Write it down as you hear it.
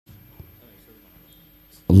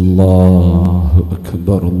الله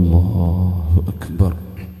أكبر الله أكبر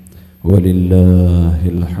ولله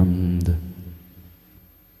الحمد.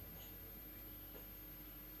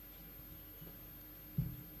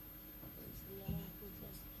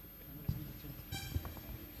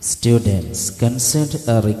 Students concerned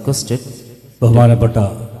are requested. ബഹുമാനപ്പെട്ട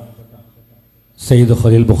സയ്യിദ്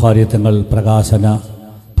ഖലീൽ ബുഖാരി തങ്ങൾ പ്രകാശന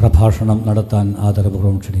പ്രഭാഷണം നടത്താൻ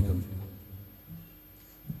ആദരപൂർവ്വം ക്ഷണിക്കുന്നു.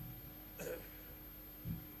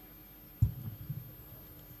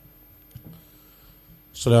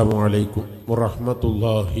 അസ്സലാമു അലൈക്കും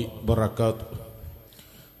വറഹ്മത്തുള്ളാഹി വബറകാതുഹു.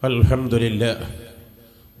 അൽഹംദുലില്ലാഹ്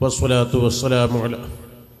വസ്സലാത്തു വസ്സലാമു അലാ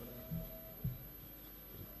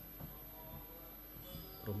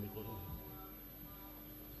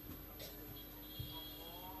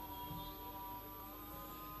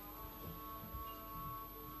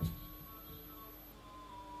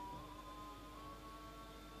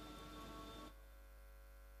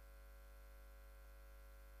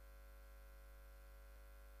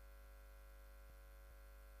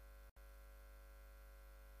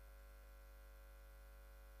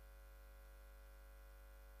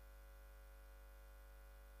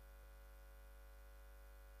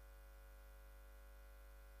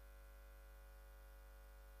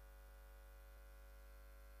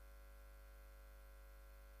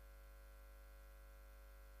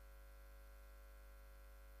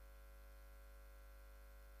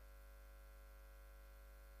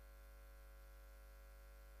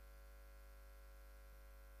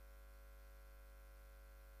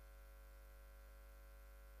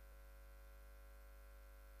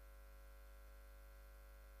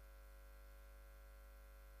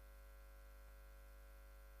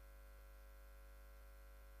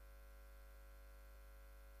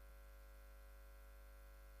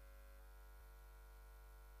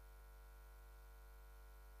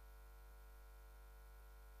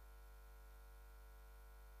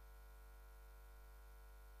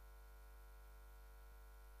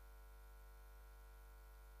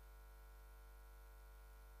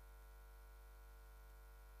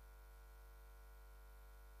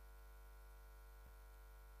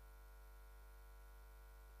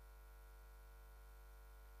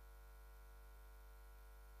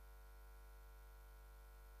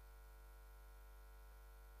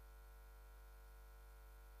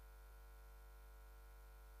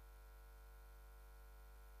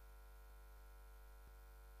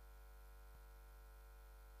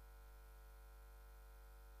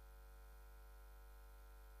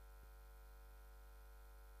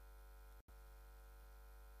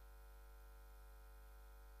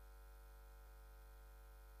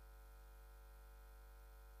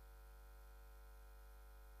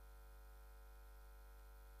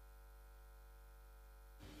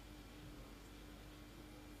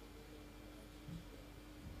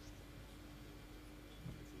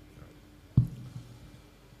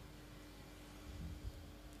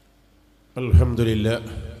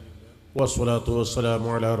അൽഹംദുലില്ലാഹ് വസ്സലാത്തു വസ്സലാമു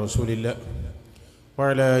അലാ റസൂലില്ലാഹ്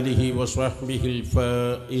വഅലാ ആലിഹി വസ്വഹ്ബിഹിൽ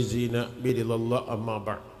ഫായിസീന ബിറിദല്ലാഹ് അമ്മാ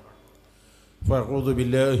ബഅദ്. ഫഅഊദു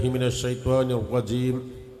ബില്ലാഹി മിനശ് ശൈത്വാനിർ റജീം.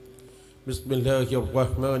 ബിസ്മില്ലാഹിർ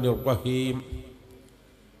റഹ്മാനിർ റഹീം.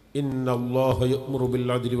 ഇന്നല്ലാഹ യഅ്മുറു ബിൽ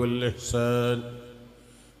അദ്ലി വൽ ഇഹ്സാൻ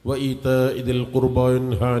വഇതാഇ ദിൽ ഖുർബാ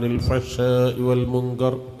വയൻഹാ അനിൽ ഫഹ്ശാഇ വൽ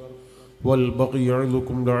മുൻകർ വൽ ബഗ്യി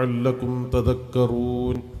യഅ്ളുകും ലഅല്ലകും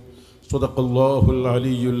തദക്കറൂൻ. صدق الله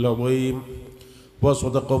العلي العظيم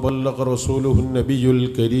وصدق وبلغ رسوله النبي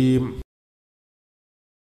الكريم.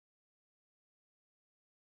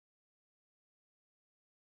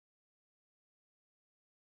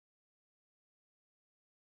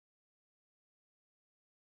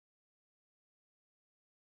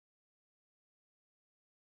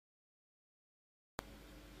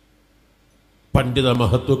 പണ്ഡിത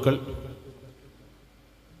മഹത്തുക്കൾ,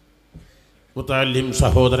 മുതഅല്ലിം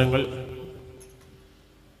സഹോദരങ്ങൾ,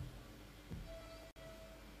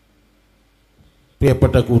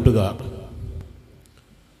 പ്രിയപ്പെട്ട കൂട്ടുകാർ,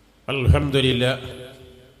 അൽഹംദുലില്ലാഹ്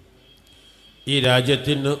ഈ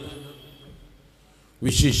രാജ്യത്തിന്,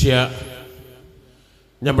 വിശിഷ്യ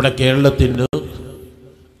നമ്മുടെ കേരളത്തിന്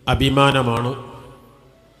അഭിമാനമാണ്.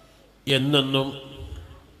 എന്നെന്നും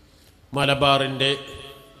മലബാറിൻ്റെ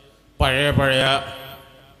പഴയ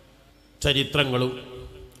ചരിത്രങ്ങളും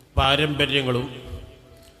പാരമ്പര്യങ്ങളും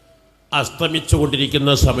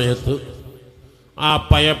അസ്തമിച്ചുകൊണ്ടിരിക്കുന്ന സമയത്ത് ആ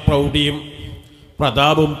പയപ്രൗഢിയും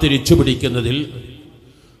പ്രതാപവും തിരിച്ചു പിടിക്കുന്നതിൽ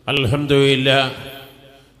അൽഹംദുലില്ലാഹ്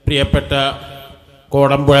പ്രിയപ്പെട്ട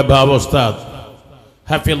കോടമ്പുഴ ബാബുസ്താദ്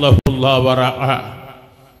ഹഫിളഹുല്ലാഹ് വറഅ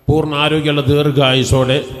പൂർണ്ണാരോഗ്യമുള്ള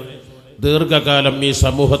ദീർഘായുസോടെ ദീർഘകാലം ഈ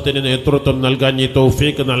സമൂഹത്തിന് നേതൃത്വം നൽകാൻ ഈ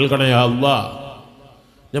തൗഫീഖ് നൽകണേ അല്ലാഹ്.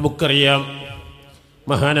 നമുക്കറിയാം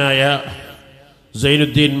മഹാനായ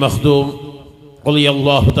സൈനുദ്ദീൻ മഖ്ദൂം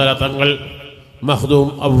റളിയല്ലാഹു തആല തങ്ങൾ മഖ്ദൂം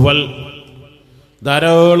അവ്വൽ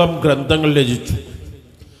ധാരാളം ഗ്രന്ഥങ്ങൾ രചിച്ചു.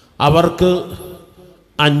 അവർക്ക്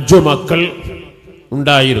 5 മക്കൾ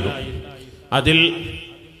ഉണ്ടായിരുന്നു. അതിൽ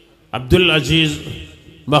അബ്ദുൽ അസീസ്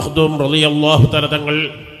മഖ്ദൂം റളിയല്ലാഹു തആല തങ്ങൾ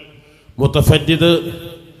മുതഫദ്ദിദ്,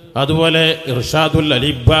 അതുപോലെ ഇർഷാദുൽ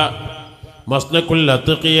അലിബ, മസ്നഖുൽ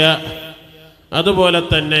അത്ഖിയ, അതുപോലെ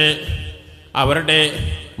തന്നെ അവരുടെ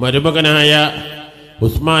മരുമകനായ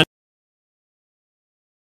ഉസ്മാൻ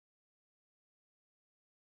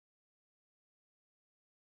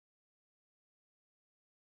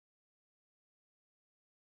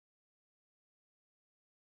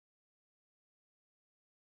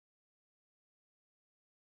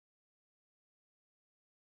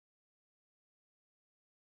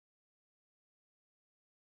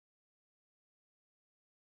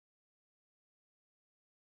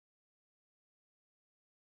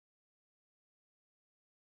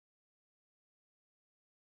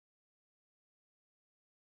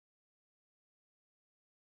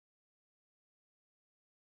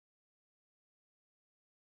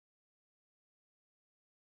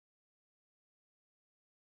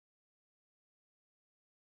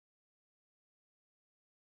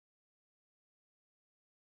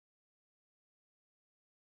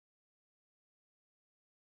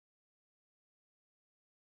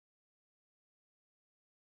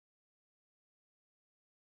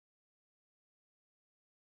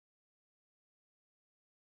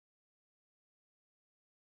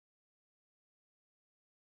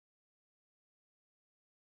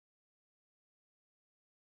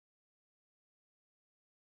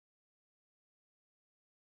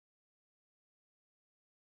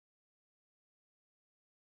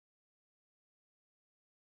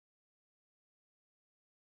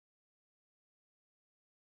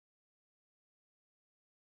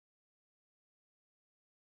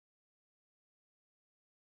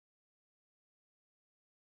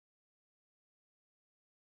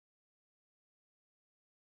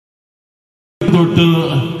തൊട്ട്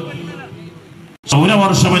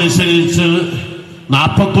സൗരവർഷമനുസരിച്ച്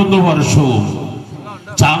 41 വർഷവും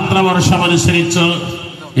ചാന്ദ്രവർഷമനുസരിച്ച്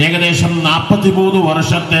ഏകദേശം 43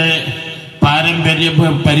 വർഷത്തെ പാരമ്പര്യ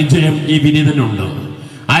പരിചയം ഈ വിനീതനുണ്ട്.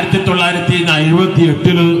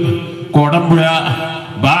 1978 കോടമ്പുഴ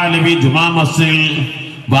ബാലവി ജുമാ മസ്ജിദിൽ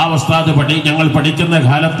ബാവസ്താദ് ഞങ്ങൾ പഠിക്കുന്ന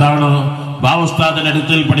കാലത്താണ്,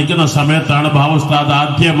 ബാവസ്താദിനടുത്തിൽ പഠിക്കുന്ന സമയത്താണ് ബാവസ്താദ്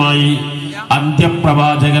ആദ്യമായി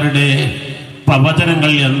അന്ത്യപ്രവാചകരുടെ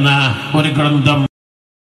പ്രവചനങ്ങൾ എന്ന ഒരു ഗ്രന്ഥം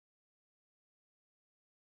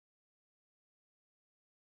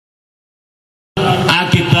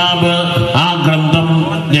ആ ഗ്രന്ഥം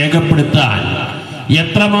രേഖപ്പെടുത്താൻ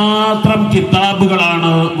എത്രമാത്രം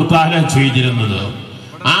കിതാബുകളാണ് മുതാല ചെയ്തിരുന്നത്.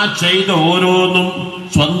 ആ ചെയ്ത ഓരോന്നും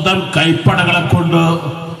സ്വന്തം കൈപ്പടകളെ കൊണ്ട്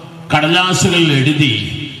കടലാസുകളിൽ എഴുതി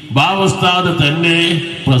ബാവസ്താദ് തന്നെ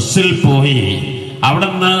പ്രസ്സിൽ പോയി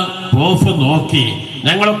അവിടുന്ന് പ്രൂഫ് നോക്കി.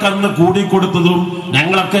 ഞങ്ങളൊക്കെ അന്ന് കൂടിക്കൊടുത്തതും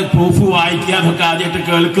ഞങ്ങളൊക്കെ പ്രൂഫ് വായിക്കാതൊക്കെ ആദ്യമായിട്ട്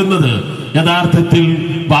കേൾക്കുന്നത് യഥാർത്ഥത്തിൽ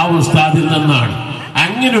ബാവസ്താദിൽ നിന്നാണ്.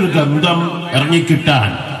 അങ്ങനെ ഒരു ഗ്രന്ഥം ഇറങ്ങിക്കിട്ടാൻ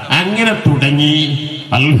അങ്ങനെ തുടങ്ങി.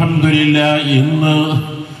 അൽഹംദുലില്ലാഹ് ഇന്ന്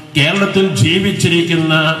കേരളത്തിൽ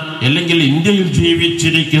ജീവിച്ചിരിക്കുന്ന അല്ലെങ്കിൽ ഇന്ത്യയിൽ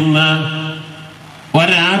ജീവിച്ചിരിക്കുന്ന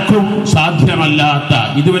ഒരാൾക്കും സാധ്യമല്ലാത്ത,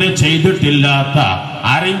 ഇതുവരെ ചെയ്തിട്ടില്ലാത്ത,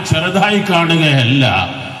 ആരെയും ചെറുതായി കാണുകയല്ല,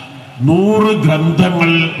 100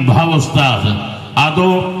 ഗ്രന്ഥങ്ങൾ ബാവസ്താദ്, അതോ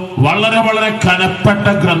വളരെ വളരെ കനപ്പെട്ട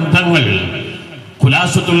ഗ്രന്ഥങ്ങൾ.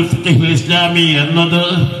 ഖുലാസത്തുൽ ഫിഖ്ഹിൽ ഇസ്ലാമി എന്നത്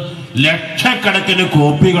ലക്ഷക്കണക്കിന്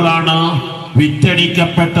കോപ്പികളാണ്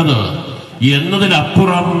വിറ്റഴിക്കപ്പെട്ടത്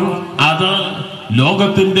എന്നതിനപ്പുറം അത്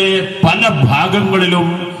ലോകത്തിന്റെ പല ഭാഗങ്ങളിലും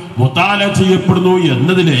മുതാല ചെയ്യപ്പെടുന്നു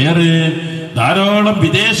എന്നതിലേറെ ധാരാളം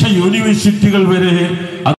വിദേശ യൂണിവേഴ്സിറ്റികൾ വരെ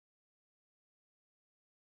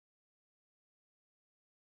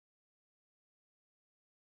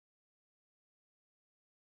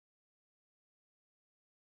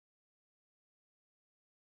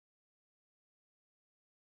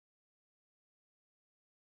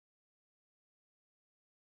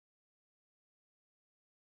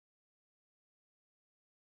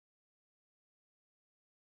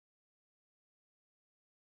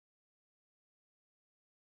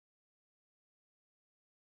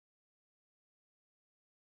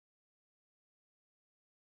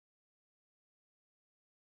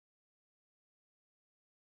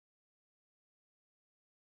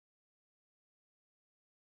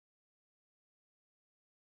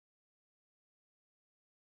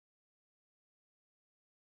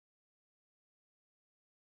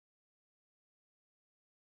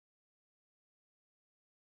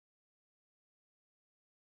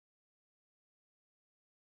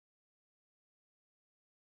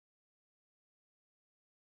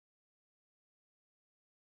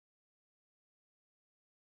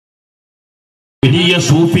വലിയ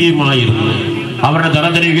സൂഫിയുമായിരുന്നു. അവരുടെ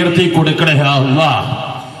ദറജനെ ഉയർത്തി കൊടുക്കണേ അല്ലാഹ്.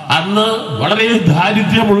 അന്ന് വളരെ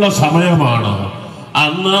ദാരിദ്ര്യമുള്ള സമയമാണ്.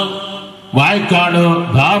 അന്ന് വായക്കാട്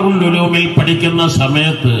ദാറുൽ ഉലൂമിൽ പഠിക്കുന്ന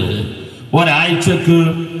സമയത്ത് ഒരാഴ്ചക്ക്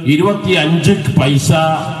 25 പൈസ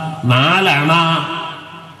 4 അണ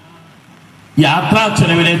യാത്രാ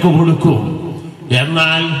ചെലവിലേക്ക് കൊടുക്കും.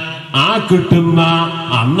 എന്നാൽ ആ കിട്ടുന്ന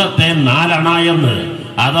അന്നത്തെ 4 അണ എന്ന്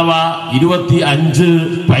അഥവാ 25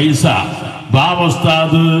 പൈസ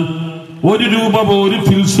ബാബുസ്താദ് 1 രൂപ പോലും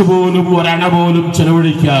ഫിൽസ് പോലും 1 അണ പോലും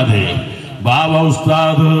ചെലവഴിക്കാതെ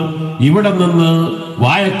ബാബുസ്താദ് ഇവിടെ നിന്ന്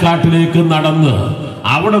വായക്കാട്ടിലേക്ക് നടന്ന്,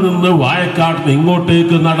 അവിടെ നിന്ന് വായക്കാട്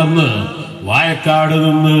ഇങ്ങോട്ടേക്ക് നടന്ന്, വായക്കാട്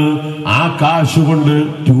നിന്ന് ആ കാശ് കൊണ്ട്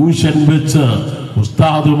ട്യൂഷൻ വെച്ച്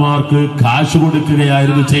ഉസ്താദുമാർക്ക് കാശ്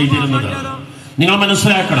കൊടുക്കുകയായിരുന്നു ചെയ്തിരുന്നത്. നിങ്ങൾ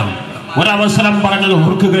മനസ്സിലാക്കണം. ഒരവസരം പറഞ്ഞത്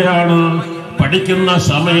ഓർക്കുകയാണ്. പഠിക്കുന്ന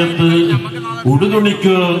സമയത്ത്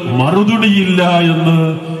ഉടുതുണിക്ക് മറുതുണിയില്ല എന്ന്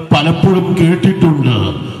പലപ്പോഴും കേട്ടിട്ടുണ്ട്.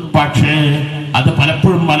 പക്ഷേ അത്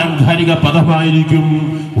പലപ്പോഴും അലങ്കാരിക പദമായിരിക്കും.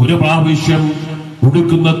 ഒരു പ്രാവശ്യം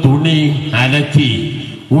ഉടുക്കുന്ന തുണി അലക്കി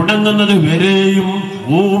ഉണങ്ങുന്നത് വരെയും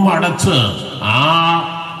അടച്ച് ആ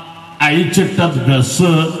അഴിച്ചിട്ട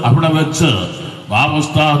ഡ്രസ് അവിടെ വെച്ച്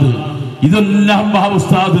ബാബുസ്താദ് ഇതെല്ലാം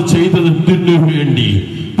ബാബുസ്താദ് ചെയ്തത് എന്തിനു വേണ്ടി?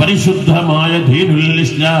 പരിശുദ്ധമായ ദീനുൽ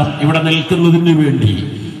ഇസ്ലാം ഇവിടെ നിൽക്കുന്നതിന് വേണ്ടി.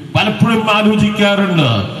 പലപ്പോഴും ആലോചിക്കാറുണ്ട്.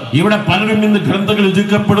 ഇവിടെ പലരും ഇന്ന് ഗ്രന്ഥങ്ങൾ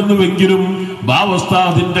രചിക്കപ്പെടുന്നുവെങ്കിലും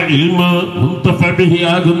ബാബുസ്താദിന്റെ ഇൽമ്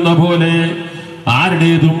മുന്തഫബിഹിയാകുന്ന പോലെ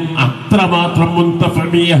ആരുടേതും അത്രമാത്രം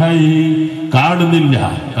മുന്തഫബിഹായി കാണുന്നില്ല.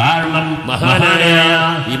 കാരണം മഹാനായ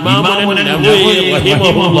ഇമാം നവവി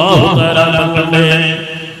റഹിമഹുല്ലാഹു തആല തങ്ങളുടെ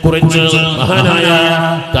കുറിച്ച് മഹാനായ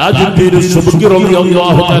താജുദ്ദീൻ സുബ്കി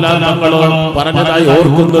റളിയല്ലാഹു തആല തങ്ങൾ പറഞ്ഞതായി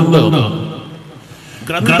ഓർക്കുന്നുണ്ട്.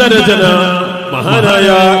 ഗ്രന്ഥരചന മഹാനായ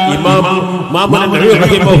ഇമാം നവവി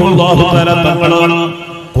റഹിമഹുല്ലാഹു തആല തങ്ങൾ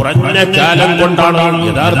കുറഞ്ഞ കാലം കൊണ്ടാണ്,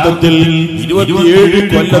 യഥാർത്ഥത്തിൽ 27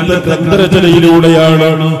 കൊല്ലത്തെ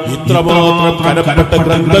ഗ്രന്ഥരചനയിലൂടെയാണ് ഇത്രമാത്രം കനപ്പെട്ട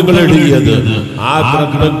ഗ്രന്ഥങ്ങൾ എഴുതിയത്. ആ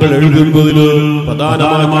ഗ്രന്ഥങ്ങൾ എഴുതുന്നതിൽ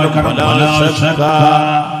പ്രധാനമായ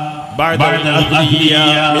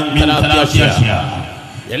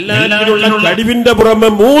എല്ലാത്തിനുള്ള കഴിവിന്റെ പുറമെ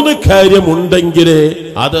 3 കാര്യമുണ്ടെങ്കിലേ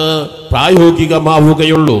അത്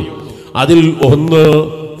പ്രായോഗികമാവുകയുള്ളൂ. അതിൽ ഒന്ന്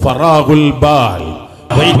ഫറാഗുൽ ബാൽ,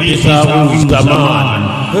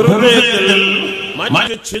 ഹൃദയത്തിൽ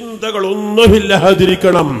മറ്റു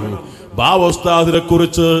ചിന്തകളൊന്നുമില്ലാതിരിക്കണം. ബാബുസ്താദിനെ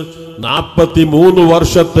കുറിച്ച് 43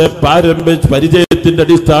 വർഷത്തെ പരിചയത്തിന്റെ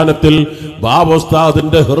അടിസ്ഥാനത്തിൽ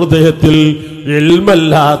ബാബുസ്താദിന്റെ ഹൃദയത്തിൽ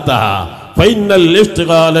ഇൽമല്ലാത്ത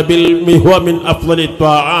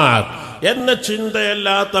എന്ന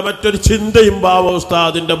ചിന്തയല്ലാത്ത മറ്റൊരു ചിന്തയും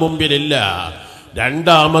ബാബുസ്താദിന്റെ മുമ്പിലില്ല.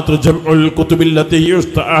 രണ്ടാമത്തെ ജംഉൽ കുതുബില്ലത്തി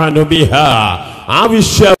യുസ്തഅനു ബിഹാ,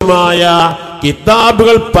 ആവശ്യമായ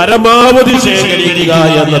കിതാബുകൾ പരമാവധി ശേഖരിക്കുക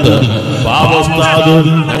എന്നത്. ബാബുസ്താദ്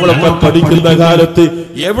ഞങ്ങളൊക്കെ പഠിക്കുന്ന കാലത്ത്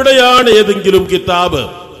എവിടെയാണ് ഏതെങ്കിലും കിതാബ്,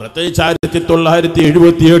 പ്രത്യേകിച്ച്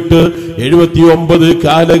 1978, 79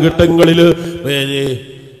 കാലഘട്ടങ്ങളിൽ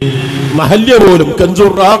മഹല്യ പോലും,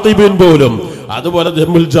 കൻസുർ റാഖിബിൻ പോലും, അതുപോലെ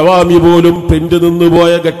ജമ്മുൽ ജവാമി പോലും പ്രിന്റ്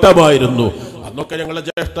നിന്നുപോയ ഘട്ടമായിരുന്നു. അന്നൊക്കെ ഞങ്ങളുടെ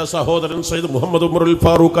ജ്യേഷ്ഠ സഹോദരൻ സയ്യിദ് മുഹമ്മദ് ഉമറുൽ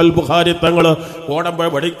ഫാറൂഖ് അൽ ബുഖാരി തങ്ങള് കോടമ്പഴ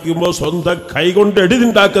പഠിക്കുമ്പോൾ സ്വന്തം കൈകൊണ്ട്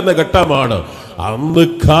എഴുതിണ്ടാക്കുന്ന ഘട്ടമാണ്. അന്ന്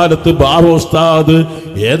കാലത്ത് ബാബുസ്താദ്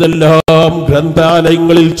ഏതെല്ലാം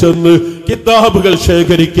ഗ്രന്ഥാലയങ്ങളിൽ ചെന്ന് കിതാബുകൾ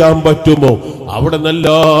ശേഖരിക്കാൻ പറ്റുമോ അവിടെ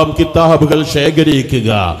നിന്നെല്ലാം കിതാബുകൾ ശേഖരിക്കുക.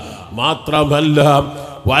 മാത്രമല്ല,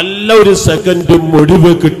 വല്ല ഒരു സെക്കൻഡും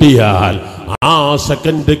ഒഴിവ് കിട്ടിയാൽ ആ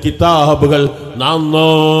സെക്കൻഡ് കിതാബുകൾ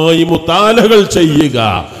നന്നായി മുതാലകൾ ചെയ്യുക.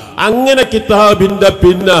 അങ്ങനെ കിതാബിന്റെ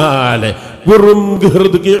പിന്നാലെ വെറും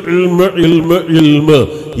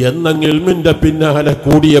എന്ന ഇൽമിന്റെ പിന്നാലെ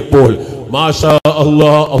കൂടിയപ്പോൾ മാഷാ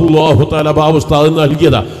അല്ലാഹ്, അല്ലാഹു തആല ബാബുസ്താദ്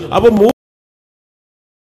നൽകിയതാ. അപ്പൊ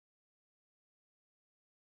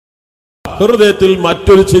ഹൃദയത്തിൽ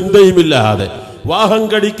മറ്റൊരു ചിന്തയുമില്ലാതെ വാഹം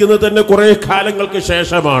കടിക്കുന്നത് തന്നെ കുറെ കാലങ്ങൾക്ക്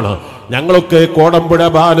ശേഷമാണ്. ഞങ്ങളൊക്കെ കോടമ്പുഴ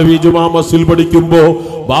ബാലവി ജുമാ മസ്ജിദിൽ പഠിക്കുമ്പോ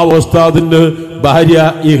ബാബുസ്താദിന് ഭാര്യ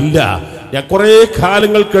ഇല്ല. കുറെ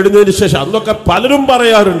കാലങ്ങൾ കഴിഞ്ഞതിന് ശേഷം അന്നൊക്കെ പലരും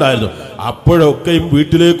പറയാറുണ്ടായിരുന്നു. അപ്പോഴൊക്കെയും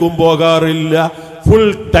വീട്ടിലേക്കും പോകാറില്ല. ഫുൾ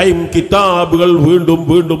ടൈം കിതാബുകൾ വീണ്ടും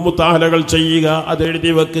വീണ്ടും മുതാലകൾ ചെയ്യുക, അത്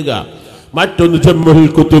എഴുതി വെക്കുക. മറ്റൊന്ന് ജംഉൽ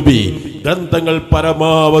കുതുബി, ഗ്രന്ഥങ്ങൾ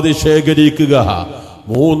പരമാവധി ശേഖരിക്കുക.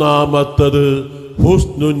 മൂന്നാമത്തത്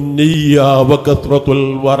ഹുസ്നുൻ നിയ്യ വ കത്റത്തുൽ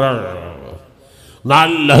വറ,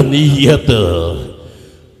 നല്ല നിയ്യത്ത്,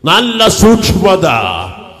 നല്ല സൂക്ഷ്മത.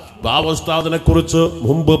 ബാബുസ്താദിനെ കുറിച്ച്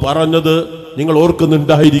മുമ്പ് പറഞ്ഞത് നിങ്ങൾ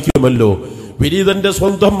ഓർക്കുന്നുണ്ടായിരിക്കുമല്ലോ. വിനീതന്റെ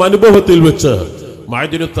സ്വന്തം അനുഭവത്തിൽ വെച്ച്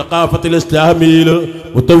മഅദിനു തഖാഫത്തുൽ ഇസ്ലാമിയിൽ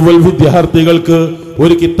മുതവ്വൽ വിദ്യാർത്ഥികൾക്ക്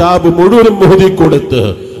ഒരു കിതാബ് മുഴുവനും ഓതി കൊടുത്ത്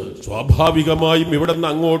സ്വാഭാവികമായും ഇവിടെ നിന്ന്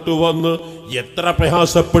അങ്ങോട്ട് വന്ന് എത്ര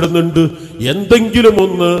പ്രയാസപ്പെടുന്നുണ്ട്. എന്തെങ്കിലും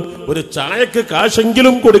ഒന്ന് ഒരു ചായക്ക്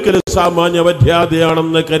കാശെങ്കിലും കൊടുക്കൽ സാമാന്യ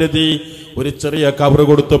മര്യാദയാണെന്ന് കരുതി ഒരു ചെറിയ കവർ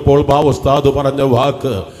കൊടുത്തപ്പോൾ ഉസ്താദ് പറഞ്ഞ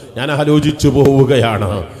വാക്ക് ഞാൻ ആലോചിച്ചു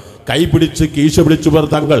പോവുകയാണ്. കൈപിടിച്ച് കീശ പിടിച്ചു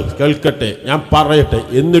തങ്ങൾ കേൾക്കട്ടെ, ഞാൻ പറയട്ടെ,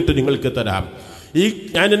 എന്നിട്ട് നിങ്ങൾക്ക് തരാം.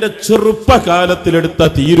 ഞാൻ എൻ്റെ ചെറുപ്പകാലത്തിലെടുത്ത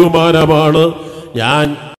തീരുമാനമാണ്. ഞാൻ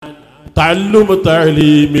തല്ലും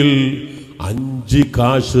തലീമിൽ 5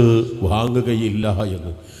 കാശ് വാങ്ങുകയില്ല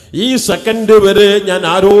എന്ന്. ഈ സെക്കൻഡ് വരെ ഞാൻ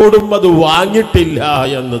ആരോടും അത് വാങ്ങിയിട്ടില്ല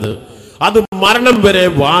എന്നത്. അത് മരണം വരെ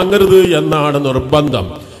വാങ്ങരുത് എന്നാണ് നിർബന്ധം.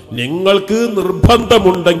 നിങ്ങൾക്ക്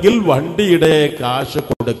നിർബന്ധമുണ്ടെങ്കിൽ വണ്ടിയുടെ കാശ്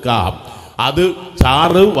കൊടുക്കാം. അത്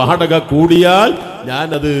ചാറ് വാടക കൂടിയാൽ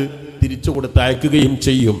ഞാനത് തിരിച്ചു കൊടുത്തയക്കുകയും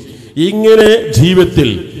ചെയ്യും. ഇങ്ങനെ ജീവിതത്തിൽ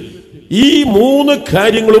ഈ 3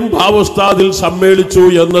 കാര്യങ്ങളും ഭാവോസ്താദിൽ സമ്മേളിച്ചു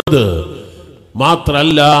എന്നത്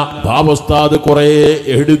മാത്രല്ല, ഭാവോസ്താദ് കുറെ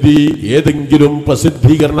എഴുതി ഏതെങ്കിലും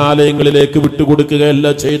പ്രസിദ്ധീകരണാലയങ്ങളിലേക്ക് വിട്ടുകൊടുക്കുകയല്ല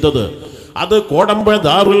ചെയ്തത്. അത് കോടമ്പ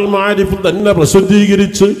ദാറുൽ മാരിഫ് തന്നെ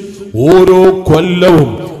പ്രസിദ്ധീകരിച്ച് ഓരോ കൊല്ലവും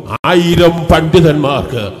 1000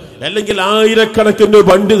 പണ്ഡിതന്മാർക്ക് അല്ലെങ്കിൽ 1000കണക്കിന്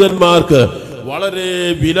പണ്ഡിതന്മാർക്ക് വളരെ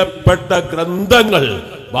വിലപ്പെട്ട ഗ്രന്ഥങ്ങൾ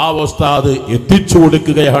ഭാവോസ്താദ് എത്തിച്ചു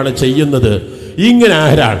കൊടുക്കുകയാണ് ചെയ്യുന്നത്. ഇങ്ങനെ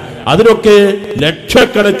ആരാണ് അതിനൊക്കെ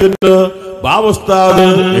ലക്ഷക്കണക്കിന് ഭാവോസ്താദ്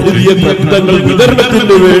എഴുതിയ ഗ്രന്ഥങ്ങൾ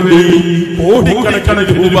വിതരണത്തിന് വേണ്ടി കോടിക്കണക്കിന്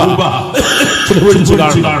രൂപ ചെലവഴിച്ചു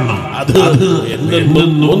കാണണം. അത്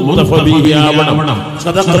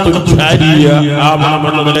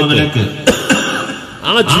ആവണമെന്ന നിലയ്ക്ക്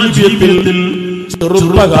ആ ജീവിതത്തിൽ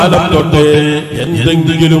ചെറുപ്പകാലം തൊട്ട്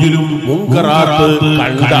എന്തെങ്കിലും മുൻകറാത്ത്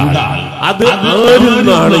കണ്ടാൽ അത് ആരിൽ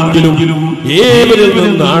നിന്നാണെങ്കിലും ഏവരിൽ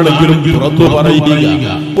നിന്നാണെങ്കിലും പുറത്തു പറയുക.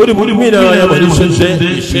 ഒരു മുഴുവനായ മനുഷ്യന്റെ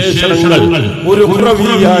വിശേഷണങ്ങൾ, ഒരു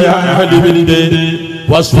ഉറവിയായ ആലിമിന്റെ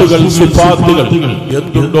വസ്തുക്കൾ, സിഫാത്തുകൾ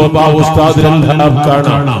എന്തുണ്ടോ ഭാവോസ്താദിനെല്ലാം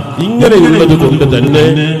കാണാം. ഇങ്ങനെയുള്ളത് കൊണ്ട് തന്നെ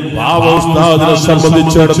ഭാവോസ്താദിനെ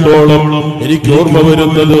സംബന്ധിച്ചിടത്തോളം എനിക്ക് ഓർമ്മ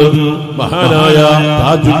വരുന്നത് മഹാനായ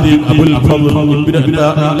താജുദ്ദീൻ അബുൽ ഫദ്ൽ ഇബ്നു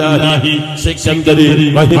അബ്ദുല്ലാഹി സിക്കന്ദരി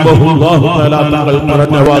റഹിമഹുല്ലാഹു തആല തങ്ങൾ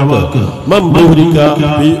പറഞ്ഞ വാക്ക്, മൻ ബുരിക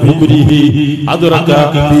ഫി ഉംരിഹി അദ്റക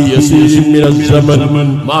ഫി യസീരിൻ മിനൽ സമൻ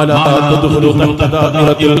മാ ലാ തദ്ഖുലു തഹത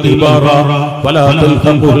ദാഇറത്തിൽ ഇബാറ വലാ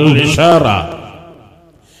തൽഹഖുൽ ഇശാറ.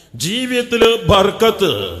 ജീവിതത്തില് ബർക്കത്ത്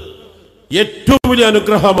ഏറ്റവും വലിയ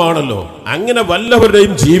അനുഗ്രഹമാണല്ലോ. അങ്ങനെ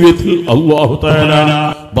വല്ലവരുടെയും ജീവിതത്തിൽ അല്ലാഹു തആല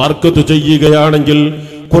ബർക്കത്ത് ചെയ്യുകയാണെങ്കിൽ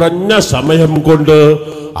കുറഞ്ഞ സമയം കൊണ്ട്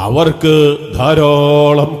അവർക്ക്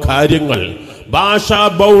ധാരാളം കാര്യങ്ങൾ, ഭാഷാ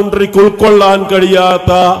ബൗണ്ടറിക്ക് ഉൾക്കൊള്ളാൻ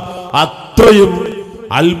കഴിയാത്ത അത്രയും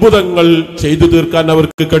അത്ഭുതങ്ങൾ ചെയ്തു തീർക്കാൻ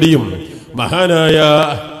അവർക്ക് കഴിയും. മഹാനായ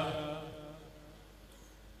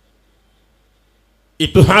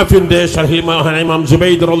ഇത്ഹാഫിന്റെ ഷർഹിൽ ഇമാം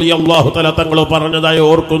സുബൈദ് റളിയല്ലാഹു തആല തങ്ങൾ പറഞ്ഞതായി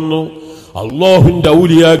ഓർക്കുന്നു, അല്ലാഹുവിന്റെ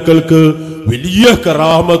ഔലിയാക്കൾക്ക് വലിയ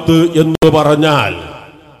കറാമത്ത് എന്ന് പറഞ്ഞാൽ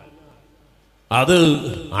അത്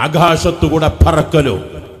ആകാശത്തുകൂടെ പറക്കലോ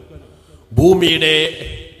ഭൂമിയുടെ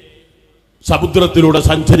സമുദ്രത്തിലൂടെ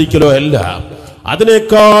സഞ്ചരിക്കലോ അല്ല.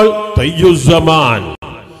 അതിനേക്കാൾ തയ്യുസ്സമാൻ,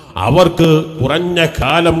 അവർക്ക് കുറഞ്ഞ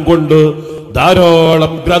കാലം കൊണ്ട്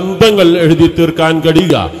ധാരാളം ഗ്രന്ഥങ്ങൾ എഴുതി തീർക്കാൻ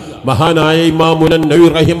കഴിയുക. മഹാനായ ഇമാമുൻ നബി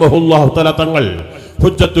റഹിമഹുല്ലാഹു തആല തങ്ങൾ,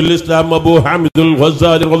 ഹുജ്ജത്തുൽ ഇസ്ലാം അബൂ ഹമീദുൽ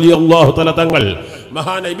ഗസാലി റളിയല്ലാഹു തആല തങ്ങൾ,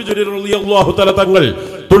 മഹാനായ ഇബ്നു ജരീർ റളിയല്ലാഹു തആല തങ്ങൾ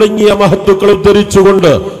തുടങ്ങിയ മഹത്തുക്കൾ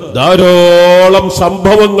ഉദ്ധരിച്ചുകൊണ്ട് ധാരാളം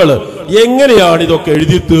സംഭവങ്ങൾ, എങ്ങനെയാണ് ഇതൊക്കെ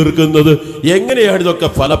എഴുതി തീർക്കുന്നത്, എങ്ങനെയാണ് ഇതൊക്കെ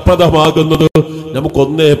ഫലപ്രദമാകുന്നത്,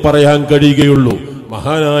 നമുക്കൊന്നേ പറയാൻ കഴിയുകയുള്ളൂ.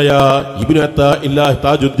 മഹാനായ ഇബ്നു അത്താഇല്ലാഹി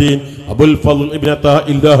താജുദ്ദീൻ അബുൽ ഫദ്ൽ ഇബ്നു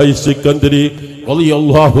അത്താഇല്ലാഹി സിക്കന്ദരി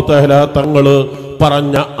റളിയല്ലാഹു തആല തങ്ങൾ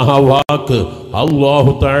പറഞ്ഞ ആ വാക്ക്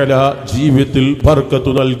അല്ലാഹു തആല ജീവിതത്തിൽ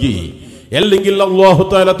ബർക്കത്ത് നൽകി, അല്ലെങ്കിൽ അല്ലാഹു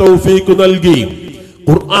തആല തൗഫീഖ് നൽകി.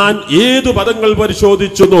 ഖുർആൻ ഏത് പദങ്ങൾ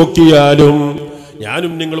പരിശോധിച്ചു നോക്കിയാലും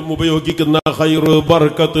ഞാനും നിങ്ങളും ഉപയോഗിക്കുന്ന ഖൈറ്,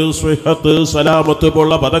 ബർക്കത്ത്, സ്വഹത്ത്, സലാമത്ത്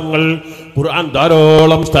പോലുള്ള പദങ്ങൾ ഖുർആൻ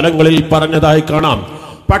ധാരാളം സ്ഥലങ്ങളിൽ പറഞ്ഞതായി കാണാം.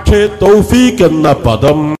 പക്ഷേ തൗഫീഖ് എന്ന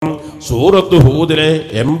പദം സൂറത്ത് ഹൂദിലെ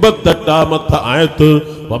 88ാമത്തെ ആയത്ത്,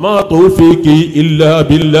 വമാ തൗഫീഖി ഇല്ലാ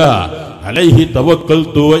ബില്ലാഹ് അലൈഹി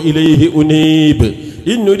തവക്കൽതു വഇലൈഹി ഉനീബ്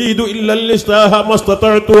ഇൻ ഉരീദു ഇല്ലൽ ഇസ്ലാഹ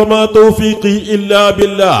മസ്തതഅതു വമാ തൗഫീഖി ഇല്ലാ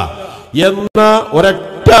ബില്ലാഹ് എന്ന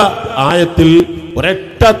ഒരൊറ്റ ആയത്തിൽ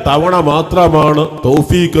ഒരൊറ്റ തവണ മാത്രമാണ്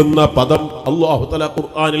തൗഫീഖ് എന്ന പദം അല്ലാഹു തആല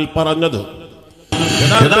ഖുർആനിൽ പറഞ്ഞത്.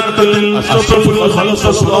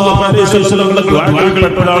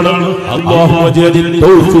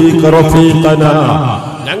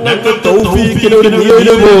 ഞങ്ങൾക്ക് തൗഫീഖിന്റെ ഒരു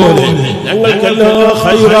നിഴല് പോലെ ഞങ്ങൾക്ക് എല്ലാ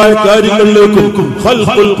ഖൈറായ കാര്യങ്ങളിലേക്കും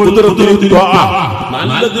ഖൽഖുൽ ഖുദ്റത്തിൽ ദുആ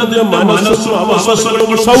നല്ലതിന്റെ മനസ്സും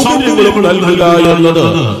അവസരങ്ങളും സൗകര്യങ്ങളും നൽകുക എന്നത്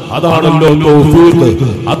അതാണല്ലോ തൗഫീഖ്.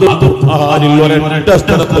 അത് ഖുർആനിൽ ഒരൊറ്റ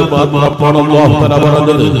സ്ഥലത്ത് മാത്രമാണ് അല്ലാഹു തആല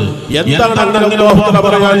പറഞ്ഞത്. എന്താണ് അങ്ങനെ അല്ലാഹു തആല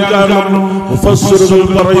പറയാൻ കാരണം? മുഫസ്സിറുകൾ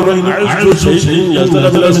പറയുന്നു അസ്റു ശൈഇൻ നസല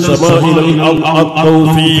മിനസ് സമാഇ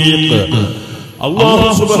അൽ-തൗഫീഖ്. അല്ലാഹു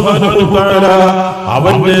സുബ്ഹാനഹു വ തആല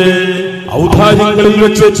അവന്റെ ഔദാര്യങ്ങളിൽ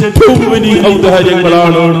വെച്ച് ഏറ്റവും വലിയ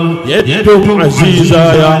ഔദാര്യങ്ങളാണ്, ഏറ്റവും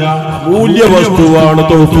അസീസായ മൂല്യവസ്തുവാണ്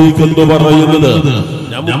തൗഫീഖ് എന്ന് പറയുന്നത്.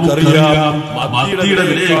 നമുക്കറിയാം മത്തിയുടെ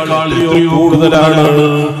വിലയേക്കാൾ എത്രയോ കൂടുതലാണ്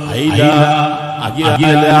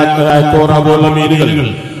പോലുള്ള മീനുകൾ.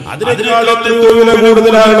 അതിനേക്കാൾ എത്രയോ വില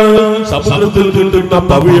കൂടുതലാണ് സമുദ്രത്തിൽ കിട്ടുന്ന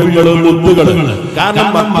പവിഴങ്ങളും മുത്തുകളും. കാരണം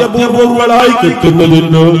മധ്യപൂർവങ്ങളായി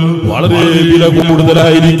കിട്ടുന്നതിന് വളരെ വില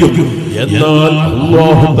കൂടുതലായിരിക്കും. എന്നാൽ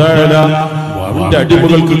അല്ലാഹു തആല അവന്റെ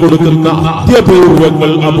അടിമകൾക്ക് കൊടുക്കുന്ന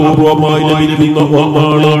അത്യപൂർവങ്ങൾ അപൂർവമായി ലഭിക്കുന്ന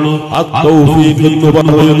ഒന്നാണ് അത്തൗഫീഖ് എന്ന്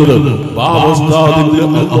പറയുന്നത്. ബാവസ്താദിന്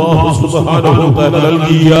അല്ലാഹു സുബ്ഹാനഹു വ തആല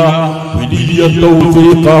നൽകിയ വലിയ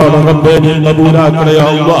തൗഫീഖാണ്. റബ്ബേ കബൂലാക്കണേ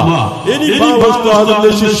അല്ലാഹ്. ഇനി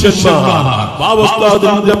ബാവസ്താദിന്റെ ശിഷ്യന്മാർ,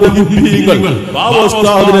 ബാവസ്താദിന്റെ മുഹിബ്ബീങ്ങൾ,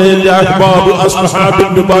 ബാവസ്താദിനെ അഹ്ബാബ്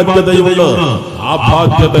അസ്ഹാബിന്റെ ബാധ്യതയുണ്ട്. ആ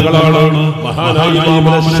ബാധ്യതകളാണ് മഹാനായ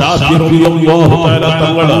ഇമാം ശാഫിഈ റളിയല്ലാഹു തആല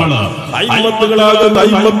തങ്ങൾ അയിമത്തുകളാകുന്ന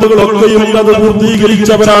അയിമത്തുകളൊക്കെയും അത്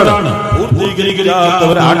പൂർത്തീകരിച്ചവരാണ്.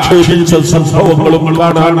 പൂർത്തീകരിക്കാത്തവരെ ആക്ഷേപിച്ച സംഭവങ്ങളും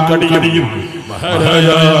കാണാൻ കഴിയും. മഹാനായ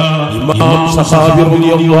ഇമാം സഹാബി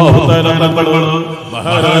റളിയല്ലാഹു തആല തങ്ങൾ,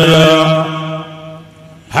 മഹാനായ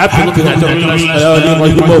ഹാഫിദ് അൽ-അസ്ഖലാനി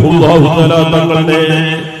റഹിമഹുല്ലാഹു തആല തങ്ങളുടെ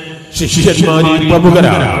ശിഷ്യന്മാരിൽ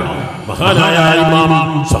പ്രമുഖരാണ്. മഹാനായ ഇമാം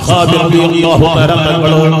സഹാബി റളിയല്ലാഹു തആല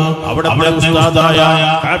തങ്ങൾ അവിടുത്തെ ഉസ്താദായ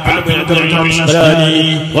ഹാഫിദ് അൽ-അസ്ഖലാനി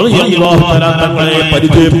റളിയല്ലാഹു തആല തങ്ങളെ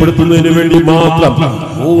പരിചയപ്പെടുത്തുന്നതിന് വേണ്ടി മാത്രം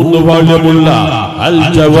 3 വാള്യമുള്ള അൽ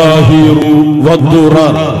ജവാഹിറു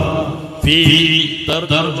വദ്ദുറർ ഫീ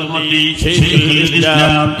തർജമതി ശൈഖുൽ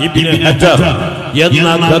ഇസ്ലാം ഇബ്നു ഹജർ എന്ന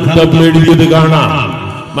ഗ്രന്ഥം എഴുതിയത് കാണാം.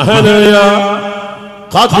 മഹാനായ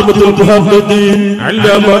ഖാതിമത്തുൽ മുഹദ്ദിദീൻ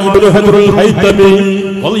അല്ലാമ ഇബ്നു ഹജർ അൽ-ഹൈതമി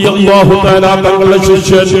റളിയല്ലാഹു തആല തങ്ങളുടെ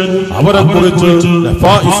ശിഷ്യൻ അവരെക്കുറിച്ച്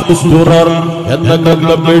നഫായിസുൽ ദുറർ എന്ന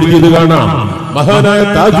ഗ്രന്ഥം എഴുതിയത് കാണാം. മഹാനായ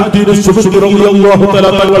താജുദ്ദീൻ സുബ്കി റളിയല്ലാഹു തആല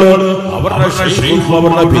തങ്ങൾ അവരുടെ ശൈഖും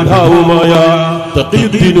അവരുടെ പിതാവുമായ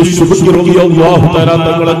തഖീയുദ്ദീൻ സുബ്കി റളിയല്ലാഹു തആല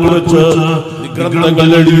തങ്ങളെക്കുറിച്ച് ഗ്രന്ഥങ്ങൾ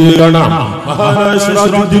എഴുതിയത് കാണാം. മഹാനായ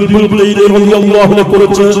സിറാജുദ്ദീൻ ബുൽഖൈനി റളിയല്ലാഹു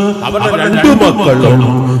അൻഹുവിനെക്കുറിച്ച് അവരുടെ 2 മക്കളും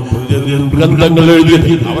ഗ്രന്ഥങ്ങൾ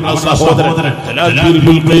എഴുതി. അവരുടെ സഹോദരൻ ജലാലുദ്ദീൻ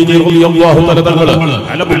ബുൽഖൈനി റളിയല്ലാഹു തആല തങ്ങൾ,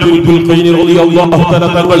 അലമുദ്ദീൻ ബുൽഖൈനി റളിയല്ലാഹു തആല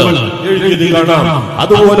തങ്ങൾ എഴുതിയത് കാണാം.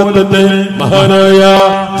 അതുപോലെ തന്നെ മഹാനായ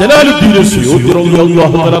ജലാലുദ്ദീൻ സുയൂത്തി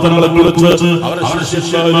റളിയല്ലാഹു തആല തങ്ങളെക്കുറിച്ച് അവരുടെ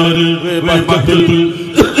ശിഷ്യന്മാരിൽ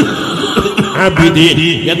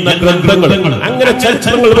എന്ന ഗ്രന്ഥങ്ങൾ, അങ്ങനെ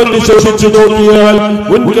ചരിത്രങ്ങൾ പരിശോധിച്ചു നോക്കിയാൽ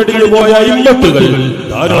മുൻകടിഞ്ഞു പോയ ഇമ്മത്തുകൾ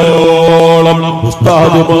ധാരാളം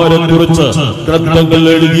ഉസ്താദുമാരെ കുറിച്ച് ഗ്രന്ഥങ്ങൾ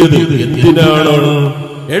എഴുതിയത്. എന്തിനാണ്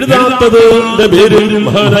എഴുതാത്തത്? പേരിൽ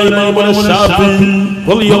മഹാനായ ഇമാം ശാഫിഈ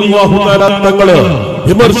റളിയല്ലാഹു തആല തങ്ങൾ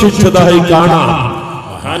വിമർശിച്ചതായി കാണാം.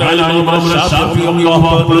 മഹാനായ ഇമാം ശാഫിഈ റളിയല്ലാഹു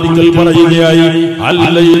തആല ഒരിക്കൽ പറയുകയായി,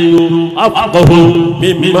 അല്ലൈനു അഫ്ഖഹു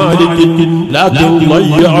മിൻ മാലികിൻ ലാകിൻ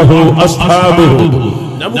ളയ്യഹു അസ്ഹാബുഹു.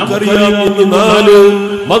 നമുക്കറിയാം ഇന്ന് 4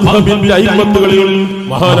 മദ്ഹബിന്റെ അയിമത്തുകളിൽ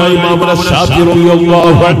മഹാനായ ഇമാം ശാഫിഈ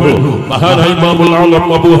റളിയല്ലാഹു അൻഹു, മഹാനായ ഇമാമുൽ അഅ്ലം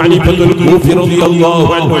അബൂ ഹനീഫത്തുൽ കൂഫി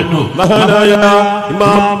റളിയല്ലാഹു അൻഹു, മഹാനായ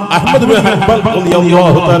ഇമാം അഹ്മദ് ബിൻ ഹംബൽ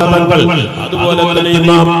റളിയല്ലാഹു തആല തങ്ങൾ, അതുപോലെ തന്നെ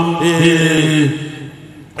ഇമാം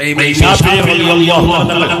ശാഫിഈ റളിയല്ലാഹു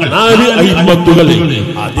തആല 4 അയിമത്തുകളിൽ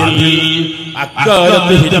അതിൽ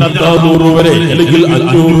അക്കാലത്ത് ഹിജ്റ 400 വരെ അല്ലെങ്കിൽ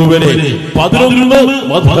 500 വരെ 11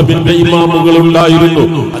 മദ്ഹബിന്റെ ഇമാമുകൾ ഉണ്ടായിരുന്നു.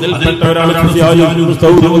 അതിൽപ്പെട്ടവരാണ് സുഫിയാൻ ഇബ്നു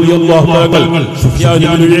സൗരി റളിയല്ലാഹു തആല, സുഫിയാൻ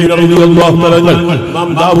ഇബ്നു ഉയൈന റളിയല്ലാഹു തആല, ഇമാം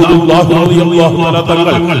ദാവൂദ് റളിയല്ലാഹു തആല,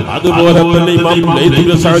 അതുപോലെ തന്നെ ഇമാം ലൈത്ത്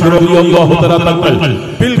ഇബ്നു സഅദ് റളിയല്ലാഹു തആല.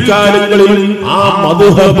 പിൽക്കാലങ്ങളിൽ ആ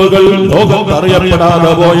മദ്ഹബുകൾ ലോകത്ത്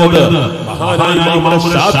അറിയപ്പെടാതെ പോയത് മഹാനായ ഇമാം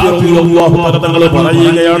ശാഫിഈ റളിയല്ലാഹു തആല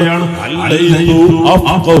പറയുകയാണ്, അല്ലൈതു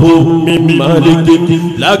അഫ്ഖഹു മിൻ മാലികിൻ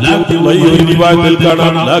ലാകിൻ വൈരിവാതിൽ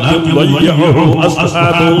കാണാം ലാകിൻ വയ്യഹു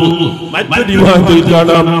അസ്ഹാബുഹു. മറ്റൊരു റിവായത്തിൽ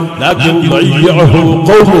കാണാം ലാകിൻ വയ്യഹു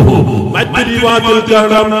ഖൗമുഹു. മറ്റൊരു റിവായത്തിൽ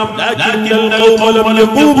കാണാം ലാകിന്നൽ ഖൗമ ലം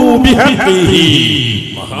യഖൂമു ബിഹഖിഹി.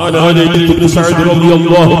 മഹാനായ ഇബ്നു സഅദ്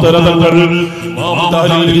റളിയല്ലാഹു തആല, ഇമാം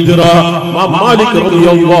ദാരിൽ ഹിജ്റ ഇമാം മാലിക്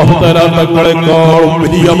റളിയല്ലാഹു തആല തങ്ങളെക്കാളും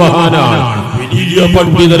വലിയ മഹാനാണ്, വലിയ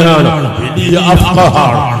പണ്ഡിതനാണ്, വലിയ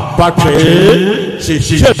അഫ്ഖഹാണ്. പക്ഷേ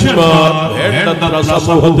ശിഷ്യന്മാർ വേണ്ടത്ര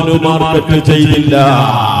സമൂഹത്തിന് മാർക്കറ്റ് ചെയ്തില്ല,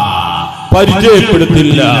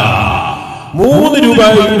 പരിചയപ്പെടുത്തില്ല. 3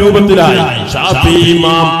 രൂപത്തിലായി ഷാഫി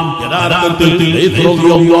ഇമാം യഥാർത്ഥത്തിൽ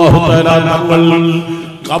തങ്ങൾ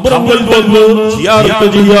ഖബറുകളിൽ വന്ന് സിയാറത്ത്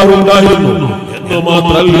ചെയ്യാറുണ്ടായിരുന്നു എന്ന്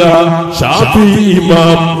മാത്രമല്ല, ഷാഫി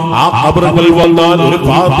ഇമാം ആ ഖബറുകളിൽ വന്നാൽ ഒരു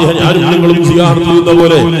ഫാത്തിഹ ഞാനും നിങ്ങളും സിയാറത്ത് ചെയ്യുന്ന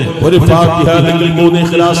പോലെ ഒരു ഫാത്തിഹ അല്ലെങ്കിൽ 3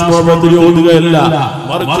 ഇഖ്ലാസ് മുഅവ്വദ് ഓതുകയല്ല,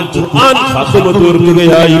 മറിച്ച് ഖുർആൻ ഖത്മ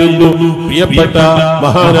തീർക്കുകയായിരുന്നു പ്രിയപ്പെട്ട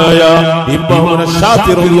മഹാനായ ഇമാം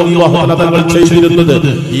ഷാഫി റളിയല്ലാഹു അൻഹു തങ്ങൾ ചെയ്തിരുന്നത്.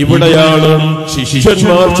 ഇവിടെയാണ്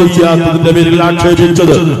ശിഷ്യന്മാർ ചെയ്യാത്തതിന്റെ പേരിൽ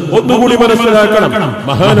ആക്ഷേപിച്ചത്. ഒന്നുകൂടി മനസ്സിലാക്കണം,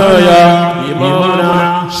 മഹാനായ ഇമാം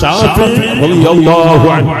ഷാഫി റളിയല്ലാഹു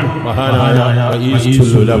അൻഹു, മഹാനായ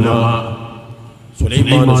റഈസുൽ ഉലമാ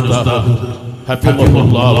സുലൈമാൻ ഉസ്താദ്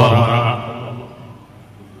ഹഫിളഹുല്ലാഹ് വറഅ,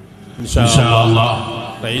 ഇൻഷാ അല്ലാഹ്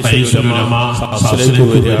റഈസുൽ ഉലമാ സദസ്സിലേക്ക്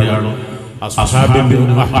വരികയാണ്. അസ്ഹാബിന്റെ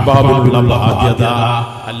അഹ്ബാബുള്ള ബാധ്യത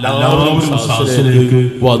എല്ലാവരും സദസ്സിലേക്ക്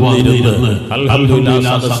വന്നിരുന്ന്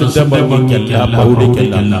അൽഹംദുലില്ലാഹ് സദസ്സിന്റെ ഭംഗിക്കല്ല,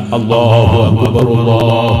 പൗടിക്കല്ല. അല്ലാഹു അക്ബർ,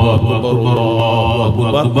 അല്ലാഹു അക്ബർ, അല്ലാഹു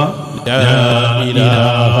അക്ബർ, ലാ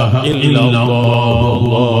ഇലാഹ ഇല്ലല്ലാഹ്,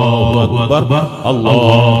 അല്ലാഹു അക്ബർ,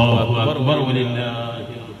 അല്ലാഹു അക്ബർ, വലില്ലാഹി.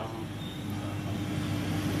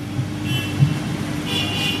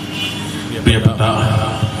 പ്രിയപ്പെട്ട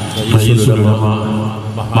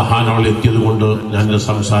മഹാനവൾ എത്തിയത് കൊണ്ട് ഞാൻ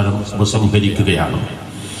സംസാരം ഉപസംഹരിക്കുകയാണ്.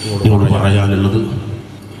 നിങ്ങളോട് പറയാനുള്ളത്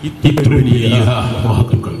ഇത്ര വലിയ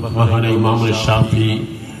മഹത്തുക്കൾ മഹാനായ ഇമാം ഷാഫി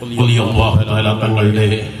റളിയല്ലാഹു തആല തങ്ങളുടെ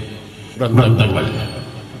ഗ്രന്ഥങ്ങൾ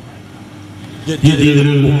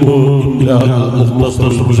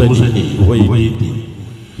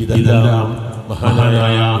ഇതെല്ലാം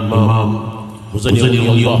മഹാനായ ഇമാം ഹുസൈൻ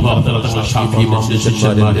റളിയല്ലാഹു തആല ഷാഫി ഇമാം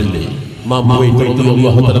ശിഷ്യന്മാരല്ലേ,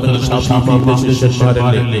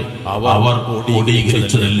 അവർ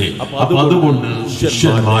ക്രോഡീകരിച്ചതല്ലേ. അതുകൊണ്ട്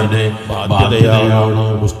ശിഷ്യന്മാരുടെ ബാധ്യതയാണ്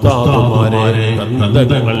ഉസ്താദുമാരെ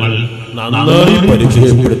ഗ്രന്ഥങ്ങൾ നന്നായി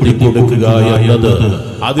പരിചയപ്പെടുത്തി കൊടുക്കുക എന്നത്,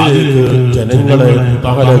 അതിലേക്ക് ജനങ്ങളെ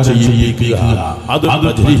തഹല ചെയ്യിപ്പിക്കുക, അത്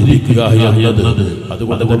പ്രചരിപ്പിക്കുക എന്നത്.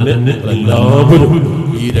 അതുകൊണ്ട് തന്നെ എല്ലാവരും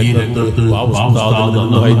ഈ രംഗത്ത്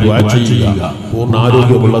നന്നായി ദുആ ചെയ്യുക.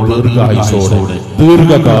 പൂർണ്ണാരോഗ്യമുള്ള ദീർഘായുസ്സോടെ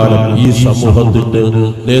ദീർഘകാലം ഈ സമൂഹത്തിന്റെ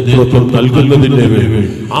നേതൃത്വം നൽകുന്നതിന് വേണ്ടി,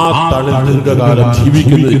 ആ തണൽ ദീർഘകാലം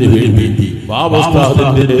ജീവിക്കുന്നതിന് വേണ്ടി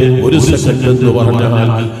ഉസ്താദിന്റെ ഒരു സെക്കൻഡ് എന്ന്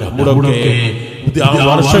പറഞ്ഞാൽ നമ്മുടെ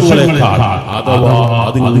വർഷങ്ങളെക്കാൾ അഥവാ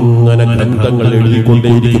അതിങ്ങനെ ഗ്രന്ഥങ്ങൾ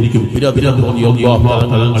എഴുതിക്കൊണ്ടേയിരിക്കും.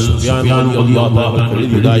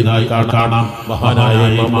 കാണാം മഹാനായ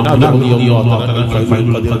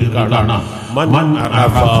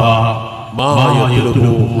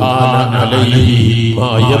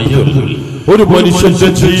ഒരു മനുഷ്യന്റെ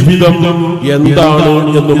ജീവിതം എന്താണ്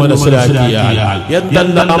എന്ന് മനസ്സിലാക്കിയാൽ,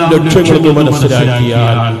 എന്തെല്ലാം ലക്ഷ്യങ്ങളെന്ന്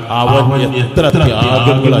മനസ്സിലാക്കിയാൽ, അവൻ എത്ര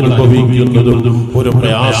ത്യാഗങ്ങൾ അനുഭവിക്കുന്നതും ഒരു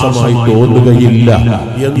പ്രയാസമായി തോന്നുകയില്ല.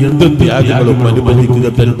 എന്ത് ത്യാഗങ്ങളും അനുഭവിക്കുക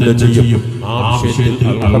തന്നെ ചെയ്യും. ആ വിഷയത്തിൽ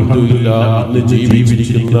അൽഹംദുലില്ലാഹ് ഇന്ന്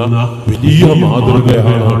ജീവിച്ചിരിക്കുന്ന വലിയ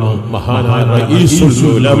മാതൃകയാണ് മഹാനായ റഈസുൽ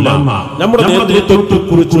ഉലമ. നമ്മുടെ നേതൃത്വത്തെ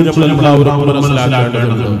കുറിച്ച് നമ്മൾ എല്ലാവരും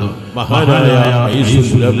മനസ്സിലാക്കേണ്ടതുണ്ട്. മഹാനായ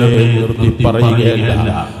റഈസുൽ ഉലമയെ നിർത്തി പറയുകയല്ല,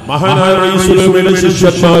 മഹാനായ റഈസുൽ ഉലമയുടെ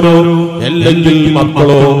ശിഷ്യന്മാരോ അല്ലെങ്കിൽ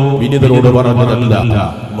മക്കളോ വിനീതരോട് പറഞ്ഞതല്ല,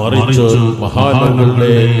 മറിച്ച്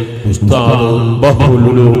മഹാനങ്ങളുടെ ഉസ്താദ് ബഹ്റുൽ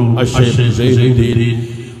ഉലൂം അശ്ശൈഖ് സൈനുദ്ദീൻ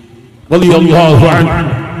റളിയല്ലാഹു അൻഹു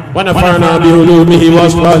വനഫഅനാ ബിഉലൂമിഹി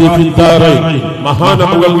വഅസ്ബാഹി ഫിൽ ദാറൈൻ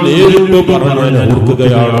മഹാനങ്ങൾ നേരിട്ട് പറഞ്ഞു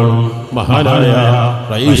ഓർക്കുകയാണ്. മഹാനായ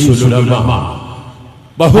റഈസുൽ ഉലമ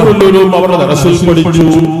ബഹ്റുൽ ഉലൂം അവരുടെ ദർസിൽ പഠിച്ചു,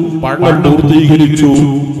 പഠനം പൂർത്തീകരിച്ചു.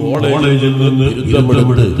 കോളേജിൽ നിന്ന്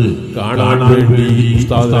ബിരുദമെടുത്ത് കാണാൻ വേണ്ടി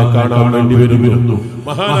ഉസ്താദിനെ കാണാൻ വേണ്ടി വരുന്നു.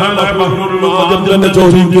 മഹാനായ ബഹ്റുൽ ഉലൂം ആദ്യം തന്നെ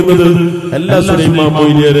ചോദിക്കുന്നത്, എല്ലാ സുലൈമാൻ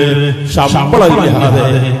മൊയ്ലിയരെ ശമ്പളമില്ലാതെ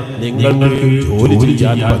നിങ്ങൾക്ക് ജോലി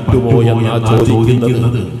ചെയ്യാൻ പറ്റുമോ എന്നാ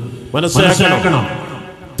ചോദിക്കുന്നത്. മനസ്സിലാക്കണം,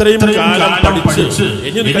 ഇത്രയും കാലം പഠിച്ച്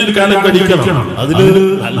ഇനി കാലം കഴിക്കണം, അതിന്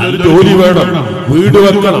നല്ലൊരു ജോലി വേണം, വീട്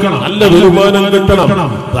വെക്കണം, നല്ല വരുമാനം കിട്ടണം.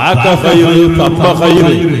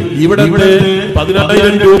 ഇവിടത്തെ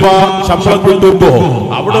 10,000 രൂപ ശമ്പളം കിട്ടുമ്പോ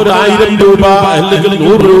അവിടെ ഒരു 1000 രൂപ അല്ലെങ്കിൽ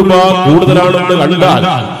 100 രൂപ കൂടുതലാണെന്ന് കണ്ടാൽ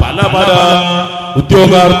പല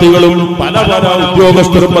ഉദ്യോഗാർത്ഥികളും പല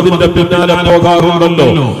ഉദ്യോഗസ്ഥരും അതിന്റെ പിന്നാലെ പോകാറുണ്ടല്ലോ.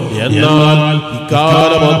 എന്നാൽ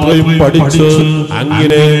ഇക്കാലം അത്രയും പഠിച്ച്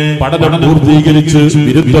അങ്ങനെ പഠനം പൂർത്തീകരിച്ച്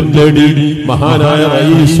ബിരുദം നേടി മഹാനായ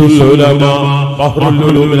റഈസുൽ ഉലമ ബഹ്റുൽ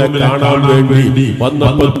ഉലൂമിനെ കാണാൻ വേണ്ടി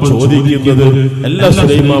വന്നപ്പോൾ ചോദിക്കുന്നത്, എല്ലാ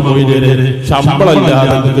സുലൈമാൻ മൊയ്ലിയരെ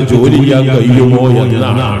ശമ്പളമില്ലാതെ നിങ്ങൾക്ക് ജോലി ചെയ്യാൻ കഴിയുമോ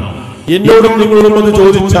എന്നാണ്. എന്നോടും നിങ്ങളോടും അത്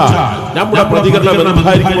ചോദിച്ചാൽ നമ്മുടെ പ്രതികരണം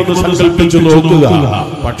എന്തായിരിക്കുമെന്ന് സങ്കല്പിച്ചു നോക്കുക.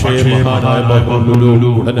 പക്ഷേ മഹാനായ ബഹ്റുൽ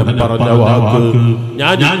ഉടനെ പറഞ്ഞ വാക്ക്,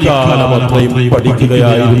 ഞാൻ ഇക്കാലം അത്രയും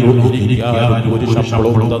പഠിക്കുകയായിരുന്നു, ഒരു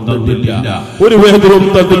ശമ്പളവും തന്നിട്ടില്ല, ഒരു വേതനവും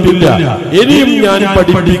തന്നിട്ടില്ല, ഇനിയും ഞാൻ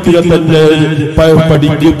പഠിപ്പിക്കുക തന്നെ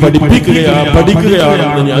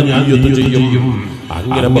പഠിക്കുകയാണെന്ന് ഞാൻ ചെയ്യും.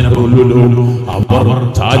 അങ്ങനെ അവർ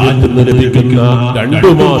ചാരിൽ നിന്ന് ലഭിക്കുന്ന 2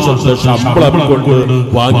 മാസത്തെ ശമ്പളം കൊണ്ട്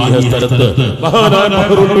വാങ്ങിയ സ്ഥലത്ത് മഹാനായ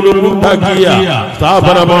ഉണ്ടാക്കിയ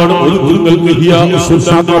സ്ഥാപനമാണ്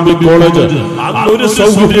കോളേജ്. അന്നൊരു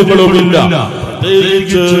സൗകര്യങ്ങളുമില്ല.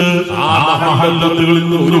 പ്രത്യേകിച്ച് ആ മഹല്ലകളിൽ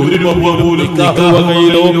നിന്ന് ഒരു രൂപ പോലും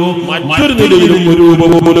മറ്റൊരു നിലയിലും ഒരു രൂപ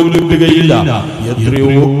പോലും കിട്ടുകയില്ല.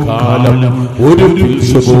 എത്രയോ കാലം ഒരു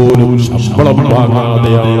പൈസ പോലും ശമ്പളം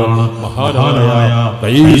വാങ്ങാതെയാണ് മഹാനായ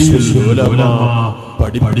റഈസുൽ ഉലമാ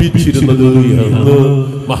പഠിപ്പിച്ചിരുന്നത് എന്ന്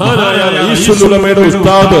മഹാനായ റഈസുൽ ഉലമയുടെ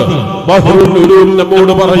ഉസ്താദ് ബഹ്റുൽ ഉലൂം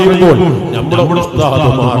നമ്മോട് പറയുമ്പോൾ നമ്മുടെ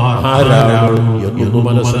ഉസ്താദുമാർ ആരാണ് എന്നൊന്ന്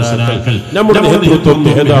മനസ്സിലാക്കൽ, നമ്മുടെ നേതൃത്വം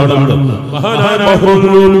ഏതാണെന്ന്. മഹാനായ ബഹ്റുൽ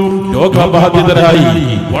ഉലൂം രോഗബാധിതരായി,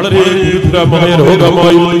 വളരെ തീവ്രമായ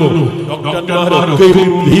രോഗമായിരുന്നു. ഡോക്ടർമാരൊക്കെയും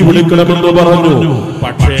ലീവ് എടുക്കണമെന്ന് പറഞ്ഞു.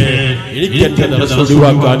 പക്ഷേ എനിക്ക് എന്റെ ദർസ്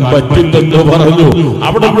ഒഴിവാക്കാൻ പറ്റില്ലെന്ന് പറഞ്ഞു.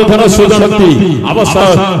 അവിടെ നിന്ന് ദർസ് നടത്തി.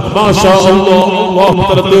 അവസാനം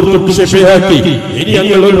ഇനി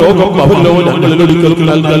ഞങ്ങൾ രോഗം അവല്ലോ ഞങ്ങളിൽ ഒരിക്കലും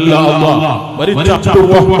നൽകല്ല അല്ലാഹ്. മരിച്ച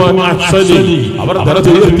അബ്ദുർറഹ്മാൻ അഹ്സനി അവർ ദർസ്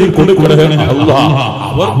ഉയർത്തി കൊടുക്കണേ അല്ലാഹ്.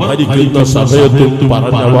 അവർ മരിക്കുന്ന സമയത്തും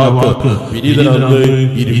പറഞ്ഞ വാക്ക്, വിനീതനന്ന്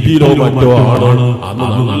ഇരുട്ടിയിലോ മറ്റോ ആണ്, അന്ന്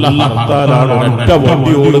നല്ല ഹർത്താലാണ്, ഒറ്റ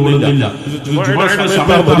വണ്ടി ഓടുന്നില്ല.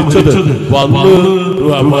 മരിച്ചത് വന്ന്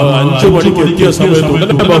 5 മണിക്ക് എത്തിയ സമയത്ത്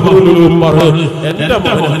ഉടനെ ബഹ്റുൽ പറഞ്ഞു, എന്റെ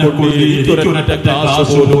മകനെ കൊണ്ട് എനിക്കൊരൊറ്റ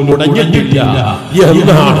ക്ലാസ് പോലും മുടങ്ങിയിട്ടില്ല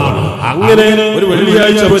എന്നാണ്. അങ്ങനെ ഒരു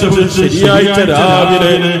വെള്ളിയാഴ്ച ശനിയാഴ്ച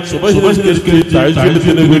രാവിലെ സുബ്ഹി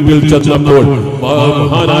തഹജ്ജുദിന് വീട്ടിൽ ചെന്നപ്പോൾ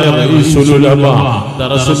മഹാനായ റഈസുൽ ഉലമാ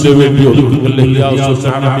ദർസിന് വേണ്ടി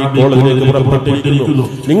കോളേജിലേക്ക് പുറപ്പെട്ടിരിക്കുന്നു.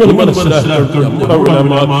 നിങ്ങൾ മനസ്സിലാക്കണം, നമ്മുടെ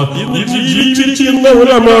ഉലമാ ഇന്ന് ജീവിച്ചിരിക്കുന്ന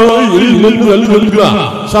ഉലമാ നൽകുന്ന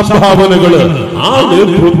സംഭാവനകള് ആ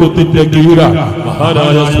നേതൃത്വത്തിന്റെ കീഴിലാണ്.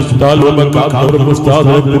 മഹാനായ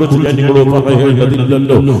ഉസ്താദിനെ കുറിച്ച് നിങ്ങളോട്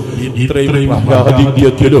പറയേണ്ടതില്ലല്ലോ. ഇത്രയും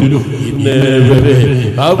ആരാധിത്യത്തിലും ഇന്നേ വരെ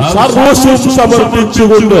സർവസ്വം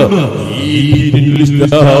സമർപ്പിച്ചുകൊണ്ട് ഈ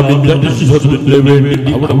ഇസ്ലാമിന്റെ ഇസ്സത്തിന്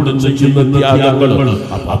വേണ്ടി അവിടെ ചെയ്യുന്ന ത്യാഗങ്ങൾ,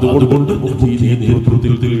 അതുകൊണ്ട്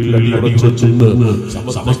നേതൃത്വത്തിൽ അടിയുറച്ചുനിന്ന്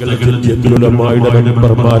സമസ്തകളുടെ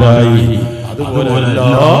മെമ്പർമാരായി, അതുപോലെ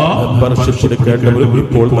മെമ്പർഷിപ്പ് എടുക്കേണ്ടവരും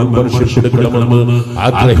ഇപ്പോൾ മെമ്പർഷിപ്പ് എടുക്കണമെന്ന്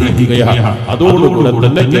ആഗ്രഹിക്കുകയാണ്. അതോടുകൂടെ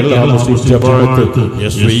തന്നെ കേരള മുസ്ലിം ജമാഅത്ത്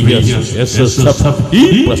ഈ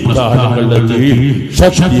പ്രസ്ഥാനങ്ങളുടെ കീഴിൽ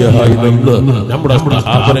ശക്തിയായി നിന്ന് നമ്മുടെ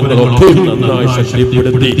സ്ഥാപനങ്ങളൊക്കെ നന്നായി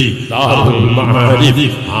ശക്തിപ്പെടുത്തി ആ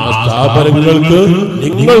സ്ഥാപനങ്ങൾക്ക്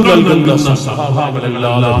നിങ്ങൾ നൽകുന്ന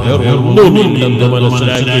സഹായങ്ങളല്ലാതെ വേറൊന്നുമില്ലെന്ന്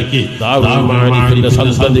മനസ്സിലാക്കി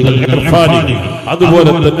സന്തതികൾ, അതുപോലെ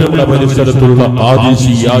തന്നെ നമ്മുടെ പരിസരത്തുള്ള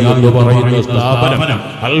ഖാദിസിയ എന്ന് പറയുന്ന സ്ഥാപനം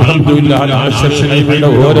അൽഹംദുലില്ലാഹ് ആശയുടെ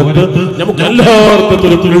ഓരത്ത് നമുക്ക്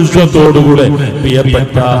എല്ലാവർക്കും ഉത്സവത്തോടുകൂടെ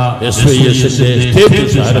പ്രിയപ്പെട്ട SYSന്റെ സ്റ്റേറ്റ്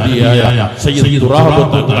സാരഥിയായ സയ്യിദ് തുറാബ്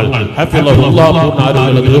തങ്ങൾ ഹഫിളഹുല്ലാഹ്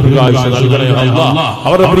പൂർണ്ണാരോഗ്യ ദീർഘായുസ്സ് നൽകണേ അല്ലാഹ്.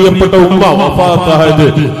 അവരുടെ പ്രിയപ്പെട്ട ഉമ്മ വഫാത്തായത്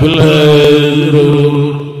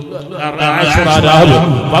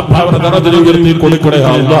കൊടുക്കണേ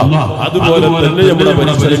അല്ലാഹ്. അതുപോലെ തന്നെ നമ്മുടെ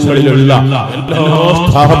പരിസരങ്ങളിലുള്ള എല്ലാ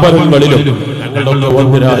സ്ഥാപനങ്ങളിലും ഞങ്ങളുടെ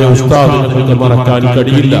വന്ദരായ ഉസ്താദിനെ മറക്കാൻ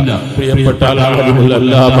കഴിയില്ല. പ്രിയപ്പെട്ട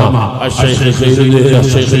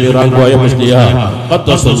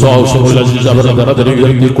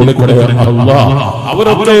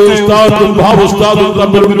അവരൊക്കെ ഉസ്താദും ഭാവുസ്താദും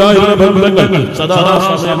തമ്മിലുണ്ടായിരുന്ന ബന്ധങ്ങൾ സദാ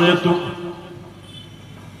സമയത്തും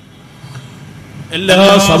എല്ലാ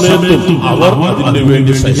സമയത്തും അവർ അതിനു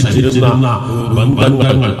വേണ്ടി സഹിച്ചിരുന്ന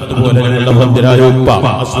ബന്ധങ്ങൾ. അതുപോലെ ഞങ്ങളുടെ വന്ദരായ ഉപ്പ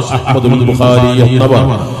അഹ്മദുൽ ബുഖാരി എന്നവർ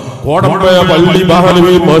കോടമ്പയ പള്ളി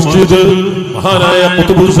മഹലവി മസ്ജിദ് മഹാനായ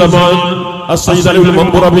ഖുതുബുസ്സമാൻ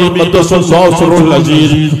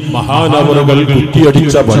മഹാനവറുകൾ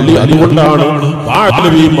കുറ്റിയടിച്ച പള്ളി. അതുകൊണ്ടാണ്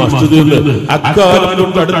മസ്ജിദ് അക്കാലം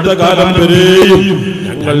തൊട്ട് അടുത്ത കാലം വരെയും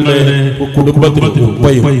ഞങ്ങളുടെ കുടുംബത്തിന്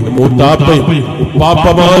ഉപ്പയും മൂത്താപ്പയും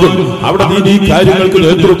ഉപ്പാപ്പമാരും അവിടെ ഈ കാര്യങ്ങൾക്ക്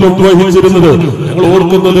നേതൃത്വം വഹിച്ചിരുന്നത്. ഞങ്ങൾ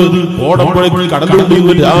ഓർക്കുന്നത് കോടമ്പുഴയ്ക്ക് കടലുണ്ടിൽ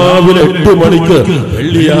നിന്ന് രാവിലെ 8 മണിക്ക്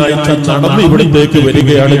വെള്ളിയാഴ്ച നടന്ന് ഇവിടത്തേക്ക്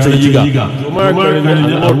വരികയാണ് ചെയ്യുക.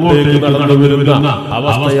 അങ്ങോട്ടേക്ക് നടന്നു വരുന്ന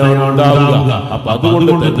അവസ്ഥയാണ് ഉണ്ടാവുക. അപ്പൊ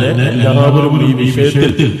അതുകൊണ്ട് തന്നെ എല്ലാവരും ഈ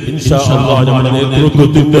വിഷയത്തിൽ ഇൻഷാ അല്ലാഹ് നമ്മുടെ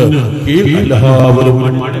നേതൃത്വത്തിന്റെ കീഴിൽ എല്ലാവരും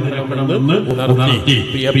ഉണർത്തി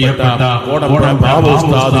പ്രിയപ്പെട്ട കോടമ്പുഴ ബാബു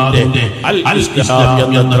ഉസ്താദിന്റെ അൽ ഇസ്ലാം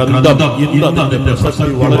എന്ന ഗ്രന്ഥം ഇന്ന് അതിന്റെ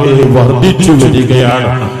പ്രസക്തി വളരെ വർദ്ധിച്ചു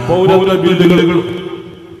വരികയാണ്. പൗരത്വ ബില്ലുകൾ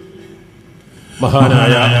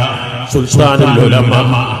മഹാനായ സുൽത്താനുൽ ഉലമ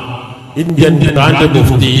ഇന്ത്യൻ ഗ്രാൻഡ്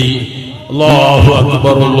മുഫ്തി അല്ലാഹു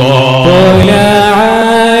അക്ബർ അല്ലാഹു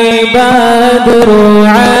ബദ്റു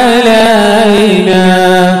അലൈനാ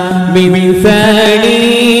മിൻ സനിയാതി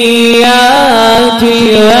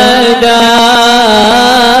വദാ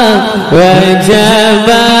വജബ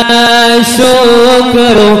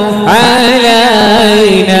ശുക്രു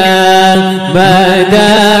അലൈനാ ബദാ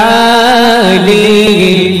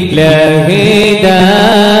ലഹിദാ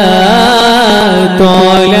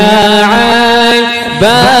طلع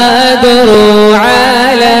البدر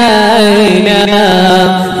علينا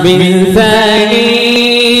من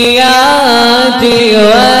ثنيات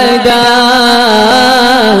الوداع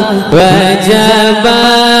وجب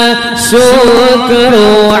الشكر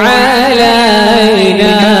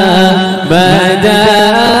علينا بدا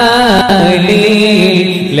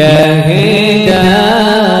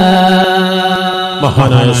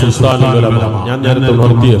മഹാനായ സുൽത്താനുൽ ഉലമ ഞാൻ നേരത്തെ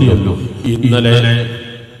ഉണർത്തിയല്ലോ. ഇന്നലെ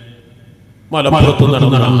മലപ്പുറത്ത്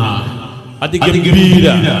നടന്ന അതിഗംഭീര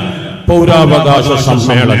പൗരാവകാശ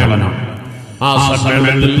സമ്മേളനം. ആ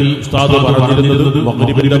സമ്മേളനത്തിൽ ഉസ്താദ് പറഞ്ഞിരുന്നത്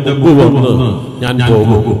മഗ്രിബിന്റെ മുമ്പ് വന്ന് ഞാൻ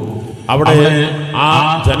പോകും. അവിടെ ആ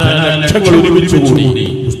ജനലക്ഷങ്ങൾ ഒരുമിച്ച് കൂടി.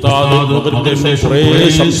 ഉസ്താദ് മഗ്രിബിന്റെ ശേഷം കുറേ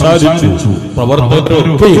സംസാരിച്ചു.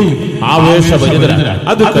 പ്രവർത്തകരൊക്കെ ആവേശഭരിതരാണ്.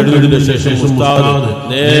 അത് കഴിഞ്ഞതിന് ശേഷം ഉസ്താദ്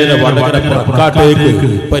നേരെ വടകര പുറക്കാട്ടേക്ക്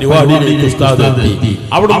പരിപാടിയിലേക്ക് ഉസ്താദ് എത്തി.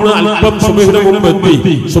 അവിടെ നിന്ന് അല്പം സുബഹിന് മുമ്പ്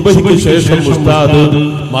എത്തി. സുബഹിക്ക് ശേഷം ഉസ്താദ്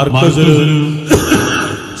മർകസിൽ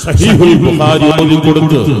സഹീഹുൽ ബുഖാരി ഓതി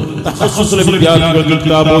കൊടുത്ത് തഖസ്സുസിലെ വിദ്യാർത്ഥികൾക്ക്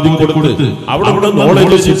കിതാബ് ഓതി കൊടുത്ത് അവിടെ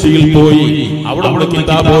നോളജ് സിറ്റിയിൽ പോയി അവിടെ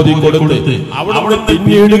കിതാബ് ഓതി കൊടുത്ത് അവിടെ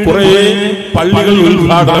പിന്നീട് കുറെ പള്ളികൾ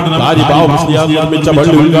ഉദ്ഘാടനം കാര്യഭാവ മുസ്ലിയാർ നിർമ്മിച്ച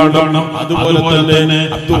പള്ളി ഉദ്ഘാടനം, അതുപോലെ തന്നെ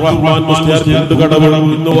അബ്ദുറഹ്മാൻ മുസ്ലിയാർ തിരുകടവ്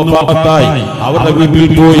ഇന്ന് വഫാത്തായി അവരുടെ വീട്ടിൽ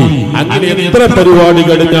പോയി. അങ്ങനെ എത്ര പരിപാടി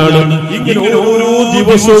കഴിഞ്ഞാണ്. ഇങ്ങനെ ഓരോ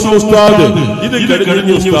ദിവസവും ഉസ്താദ് ഇത്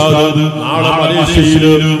കഴിഞ്ഞ് ഉസ്താദ് നാളെ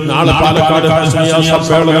മലേഷ്യയില്, നാളെ പാലക്കാട്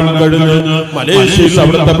സമ്മേളനം കഴിഞ്ഞ് മലേഷ്യയിൽ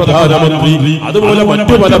അവിടുത്തെ പ്രധാനമന്ത്രി, അതുപോലെ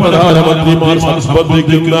മറ്റു പല പ്രധാനമന്ത്രിമാർ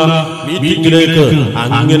സംബന്ധിക്കുന്ന മീറ്റിംഗിലേക്ക്.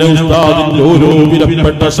 അങ്ങനെ ഉസ്താദിന്റെ ഓരോ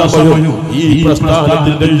വിലപ്പെട്ട സമയവും ഈ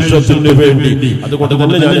പ്രസ്ഥാനത്തിന്റെ വിശ്വത്തിന് വേണ്ടി. അതുകൊണ്ട്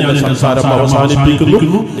തന്നെ ഞാൻ എന്റെ സംസാരം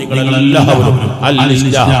അവസാനിപ്പിക്കുന്നു. നിങ്ങളെല്ലാവരും അൽ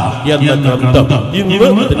ഇസ്ലാം എന്ന ഗ്രന്ഥം ഇന്ന്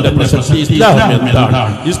അതിന്റെ പ്രശസ്തി, ഇസ്ലാം എന്താണ്,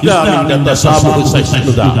 ഇസ്ലാമിന്റെ തസാമുഹ്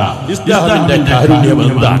സഹിഷ്ണുത, ഇസ്ലാമിന്റെ കാരുണ്യം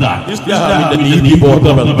എന്താണ്, ഇസ്ലാമിന്റെ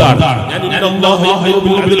നീതിബോധം എന്താണ്,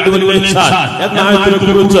 ഞാൻ എന്നതിനെ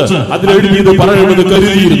കുറിച്ച് അതിലെഴുതിയത് പറയണമെന്ന്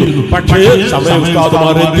കരുതിയിരുന്നു. പക്ഷേ സമയം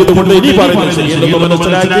ഉസ്താദുമാർ എത്തിയത് കൊണ്ട് ഇനി പറയുന്നത് ശരിയല്ലെന്ന്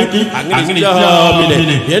മനസ്സിലാക്കി അങ്ങനെ ഇസ്ലാമിലെ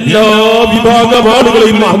എല്ലാ വിഭാഗം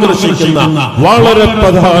ആളുകളെയും ആകർഷിക്കുന്ന വളരെ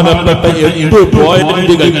പ്രധാനപ്പെട്ട 8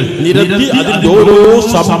 പോയിന്റുകൾ നിരത്തി അതിന്റെ ഓരോ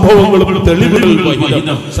സംഭവങ്ങളും തെളിവുകൾ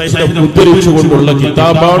ഉദ്ധരിച്ചുകൊണ്ടുള്ള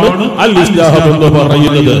കിതാബാണ് അൽ ഇസ്ലാം എന്ന്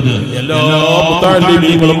പറയുന്നത്. എല്ലാ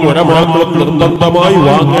മുതഅല്ലിമീങ്ങളും ഉലമാക്കളും നിർബന്ധമായി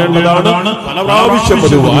വാങ്ങേണ്ടതാണ്. പല പ്രാവശ്യം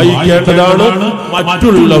അത് വായിക്കേണ്ടതാണ്.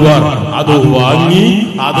 മറ്റുള്ളവർ അത് വാങ്ങി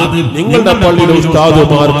അത് നിങ്ങളുടെ പള്ളിയിലെ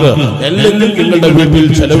ഉസ്താദുമാർക്ക് അല്ലെങ്കിൽ നിങ്ങളുടെ വീട്ടിൽ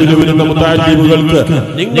ചെലവിന് വരുന്ന മുതഅല്ലിമുകൾക്ക്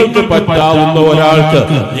നിങ്ങൾക്ക് പറ്റാവുന്ന ഒരാൾക്ക്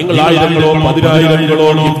നിങ്ങൾ ആയിരങ്ങളോ പതിനായിരങ്ങളോ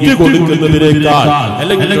ഗിഫ്റ്റ് കൊടുക്കുന്നതിനേക്കാൾ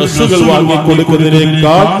അല്ലെങ്കിൽ ഡ്രസ്സുകൾ വാങ്ങി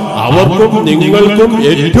കൊടുക്കുന്നതിനേക്കാൾ അവർക്കും നിങ്ങൾക്കും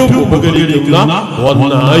ഏറ്റവും ഉപകരിക്കുന്ന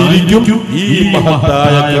ഒന്നായിരിക്കും ഈ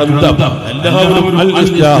മഹത്തായ ഗ്രന്ഥം. എല്ലാവരും അൽ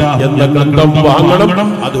ഇസ്ലാം എന്ന ഗ്രന്ഥം വാങ്ങണം,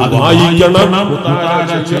 അത് വായിക്കണം,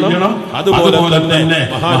 അതുപോലെ തന്നെ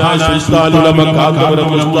മഹാനായ സുൽത്താനുൽ ഉലമ കാന്തപുരം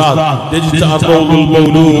ഉസ്താദ് രചിച്ച അർറൗദുൽ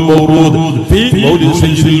മൗലൂദ് ഫീ മൗലിദ്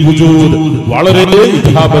സയ്യിദുൽ വജൂദ് വളരെ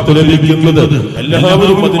ഇജാബത്ത് ലഭിക്കുന്നത്.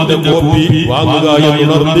 എല്ലാവരും അതിന്റെ കോപ്പി വാങ്ങുക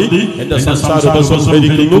എന്നുണർത്തി എന്റെ സംസാരം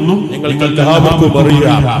സംസ്കരിക്കുന്നു. നിങ്ങൾക്ക് എല്ലാവർക്കും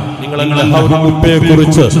അറിയാം, നിങ്ങളെല്ലാവരും ഉപ്പയെ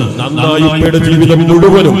കുറിച്ച് നന്നായി ഉപ്പയുടെ ജീവിതം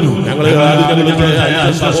മുഴുവനും ഞങ്ങളെ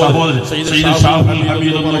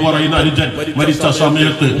മരിച്ച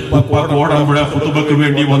സമയത്ത് കോടമ്പുഴ ഖുതുബക്ക്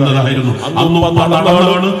വേണ്ടി വന്നതായിരുന്നു. അന്ന്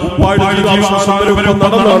നടന്നാണ്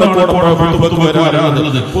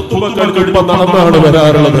എന്നാണ്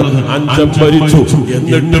വരാറുള്ളത്. അഞ്ചം മരിച്ചു.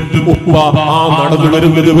 എന്നിട്ട് ഉപ്പ ആ നടന്നു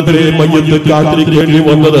വരുന്നത് വരെ മയ്യത്ത് കാത്തിരിക്കേണ്ടി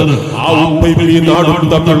വന്നത്. ആ ഉപ്പയും ഈ നാടും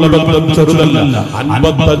തമ്മിലുള്ള ബന്ധം ചെറുതല്ല.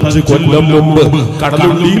 55 കൊല്ലം മുമ്പ്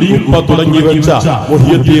കടലുണ്ടി ഉപ്പ തുടങ്ങി വെച്ച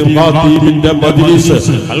മുഹ്യിദ്ദീൻ ഖാത്തീബിന്റെ മജ്ലിസ്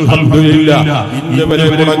അൽഹംദുലില്ലാഹ് ഇന്ന് വരെ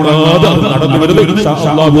മുടങ്ങാതെ നടന്നു വരുന്നത്. ഇൻഷാ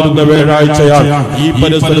അല്ലാഹ് വരുന്ന വ്യാഴാഴ്ചയാണ്. ഈ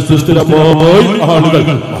പരിസരത്ത് സ്ഥിരമായി ആളുകൾ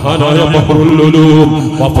മഹാനായ ബഹ്റുൽ ഉലൂം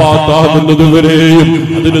വഫാത്താകുന്നതുവരെയും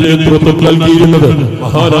അതിന് നേതൃത്വം നൽകിയിരുന്നത്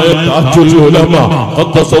മഹാനായ താജുൽ ഉലമ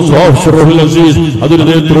ഖദ്ദസല്ലാഹു സിർറുൽ അസീസ് അതിന്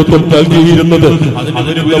നേതൃത്വം നൽകിയിരുന്നത്.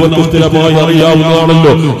 അതിനവർക്ക് സ്ഥിരമായി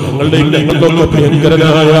അറിയാവുന്നതാണല്ലോ. ഞങ്ങളുടെ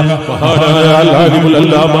പ്രിയങ്കരനായ മഹാനായ അൽ-ആലിമുൽ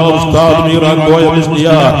അല്ലാമ ഉസ്താദ് മീറാൻ കോയ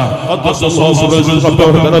മുസ്ലിയാർ ഖദ്ദസല്ലാഹു സിർറുൽ അസീസ്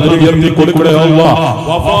അതിനെ ഉയർത്തി കൊടുക്കണേ അല്ലാഹ്.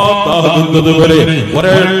 വഫാത്താകുന്നത് വരെ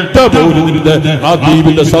ഒരൊറ്റ മൗലിദിന്റെ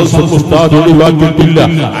ഖാതീബിന്റെ സദസ്സ് ഉസ്താദ് ഒഴിവാക്കിയിട്ടില്ല.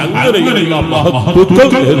 അങ്ങനെയുള്ള മഹത്തുക്കൾ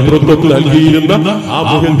നേതൃത്വം നൽകിയിരുന്ന ആ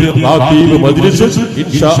മുഹ്യിദ്ദീൻ ഖാതീബ് മജ്ലിസ്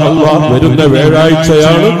ഇൻഷാ അല്ലാഹ് വരുന്ന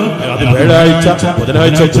വ്യാഴാഴ്ചയാണ്. അത് വ്യാഴാഴ്ച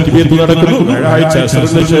ബുധനാഴ്ച തക്ബീർ നടക്കുന്നു. വ്യാഴാഴ്ച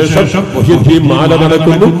അസ്റിന് ശേഷം മുഹ്യിദ്ദീൻ മാല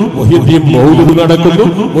നടക്കുന്നു. മുഹ്യിദ്ദീൻ മൗലിദ് നടക്കുന്നു.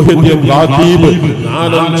 മുഹ്യിദ്ദീൻ ഖാതീബ്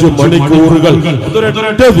 4-5 മണിക്കൂറുകൾ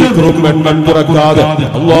ഒരൊറ്റ ദിക്റും എണ്ണം കുറക്കാതെ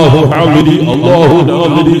അല്ലാഹു ഹാദിരി അല്ലാഹു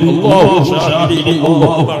നാദിരി അല്ലാഹു ഷാഹിദി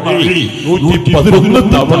അല്ലാഹു മഅീ 111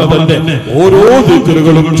 തവണ തന്നെ ഓരോ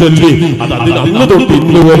ദിക്റുകളും ചൊല്ലി അത് അന്ന് തൊട്ട്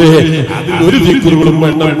ഇന്ന് വരെ അതിൽ ഒരു ദിക്റുകളും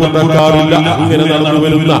എണ്ണം കുറക്കാറില്ല. അങ്ങനെ നടന്നു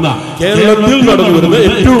വരുന്ന കേരളത്തിൽ നടന്നു വരുന്ന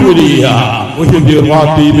ഏറ്റവും വലിയ മുഹ്യിദ്ദീൻ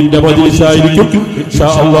ഖാതീബിന്റെ മജ്ലിസായിരിക്കും. ഇൻഷാ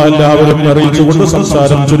അല്ലാഹ് എല്ലാവരും അറിയിച്ചുകൊണ്ട്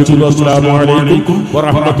സംസാരം ചുരുക്കുന്നു. അസ്സലാമു അലൈക്കും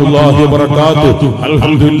വറഹ്മത്തുള്ളാഹി വബറകാതുഹു.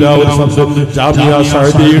 അൽഹംദുലില്ലാഹ് ഒരു സംസം ജാമിയ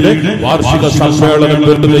സഅദിയുടെ വാർഷിക സമ്മേളനം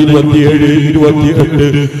വരുന്നത് 27,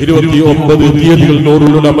 28, 29 തീയതികൾ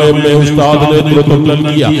നൂറുൽ ഉലമയെ ഉസ്താദ് നേതൃത്വം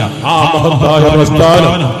നൽകിയ ആ മഹത്തായ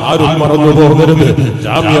പ്രസ്ഥാനം ആരും മറന്നു പോകരുത്.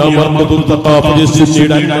 ജാമിയ മർക്കദുൽ തഖാഫുൽ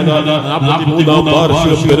സുന്നിയുടെ 43ാം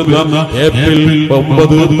വാർഷികം വരുന്ന ഏപ്രിൽ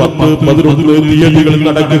 9, 10, 11 തീയതികളിൽ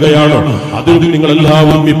നടക്കുകയാണ്. അതിൽ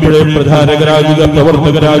നിങ്ങളെല്ലാവരും ഇപ്പോഴേ പ്രചാരകരാകുക,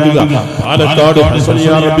 പ്രവർത്തകരാകുക. പാലക്കാട് ഹസനിയ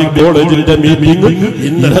അറബിക് കോളേജിന്റെ മീറ്റിംഗ്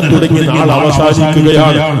ഇന്നലെ തുടങ്ങി നാളെ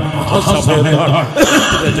അവസാനിക്കുകയാണ്. ആ സമയത്താണ്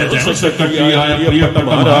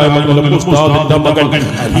ഉസ്താദിന്റെ മകൻ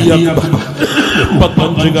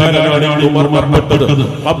 35-കാരനാണ് മരണപ്പെട്ടത്.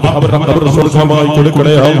 അവർ സ്വർഗമായി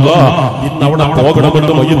കൊടുക്കണേ അല്ലാഹ്. ഇന്ന് അവിടെ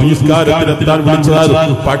പോകണമെന്ന് മയ്യിത്ത് നിസ്കാരത്തിനെത്താൻ വിളിച്ചത്.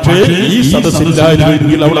 പക്ഷേ ഈ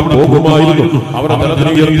സദസ്സില്ലായിരുന്നെങ്കിൽ അവിടെ പോകുമായിരുന്നു. അവരെ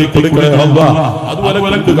തലത്തിന് ഉയർത്തി കൊടുക്കണേ അല്ലാഹ്.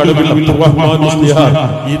 അതുപോലെ കടുവിൽ അബ്ദുറഹ്മാൻ മുസ്ലിയാർ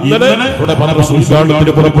ഇന്നലെ ഇവിടെ മദ്രസ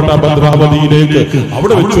ഉദ്ഘാടനത്തിന് പുറപ്പെട്ട ഭദ്രാവതിയിലേക്ക്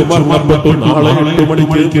അവിടെ വെച്ച് മരണപ്പെട്ടു. നാളെ 8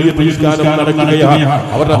 മണിക്ക് നിസ്കാരം നടക്കുകയാണ്.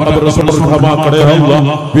 അവരുടെ ഖബർ സമൃദ്ധമാക്കണേ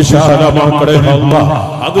അല്ലാഹ്, വിശാലമാക്കണേ അല്ലാഹ്.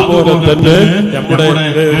 അതുപോലെ തന്നെ നമ്മുടെ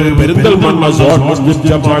പെരിന്തൽമണ്ണ സോൺ മുസ്ലിം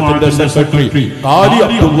ജമാഅത്തിന്റെ സെക്രട്ടറി ഖാലി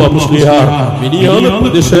അബ്ദുള്ള മുസ്ലിയാർ മിനിയാന്ന്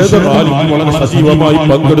പ്രതിഷേധ റാലിയിൽ വളരെ സജീവമായി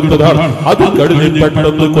പങ്കെടുത്തതാണ്. അത് കടുതി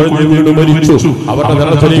പെട്ടെന്ന് കുഴഞ്ഞു വീണു മരിച്ചു. അവരുടെ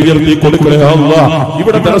ദർജനെ ഉയർത്തി കൊടുക്കണേ അല്ലാഹ്.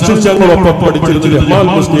 ഇവിടെ ദർശിൽ ഞങ്ങളൊപ്പം പഠിച്ചിരുന്ന ജമാൽ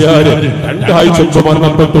മുസ്ലിയാർ 2 ആഴ്ച മുമ്പ്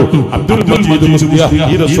മരണപ്പെട്ടു. അബ്ദുൽ മജീദ് മുസ്ലിയാർ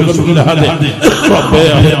തീരെ സുഖമില്ലാതെ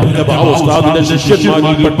ഉസ്താദിന്റെ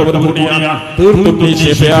ശിഷ്യന്മാരിൽപ്പെട്ടവർ കൂടിയാണ്. തീർത്തും നീ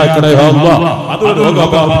ശിഫയാക്കണേ അല്ലാഹ്. അത്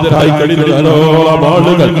രോഗബാധിതരായി കഴിയുന്ന ധാരാളം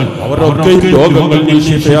ആളുകൾ അവരൊക്കെ രോഗങ്ങൾ നീ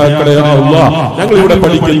ശിഫയാക്കണേ അല്ലാഹ്. ഞങ്ങളിവിടെ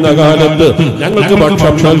പഠിക്കുന്ന കാലത്ത് ഞങ്ങൾക്ക്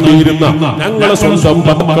ഭക്ഷണം നൽകിയിരുന്ന ഞങ്ങളെ സ്വന്തം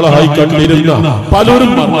മക്കളായി കണ്ടിരുന്ന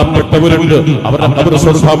പലരും മരണപ്പെട്ടവരുണ്ട്. അവരെ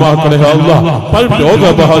സ്വർഗമാക്കണേ അല്ലാഹ്. പല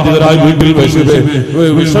രോഗബാധിതരായി വീട്ടിൽ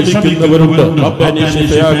വിഷമിക്കുന്നവരുണ്ട്.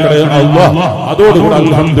 അതോടുകൂടെ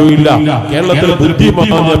അൽഹംദുലില്ലാഹ് കേരളത്തിലെ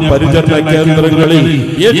ബുദ്ധിമാന്യ പരിചരണ കേന്ദ്രങ്ങളിൽ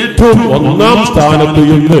ഏറ്റവും 1ാം സ്ഥാനത്ത്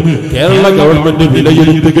ഇന്ന് കേരള ഗവൺമെന്റ്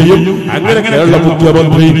വിലയിരുത്തുകയും അങ്ങനെ കേരള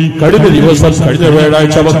മുഖ്യമന്ത്രി കഴിഞ്ഞ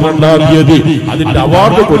വ്യാഴാഴ്ച 12-ാം തീയതി അതിന്റെ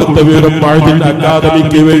അവാർഡ് കൊടുത്ത വിവരം മഅദിൻ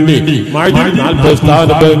അക്കാദമിക്ക് വേണ്ടി മഅദിൻ 40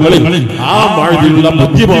 സ്ഥാനങ്ങളിൽ ആ മഅദിനുള്ള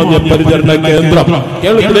ബുദ്ധിമാന്യ പരിചരണ കേന്ദ്രം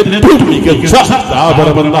കേരളത്തിലെ ഏറ്റവും മികച്ച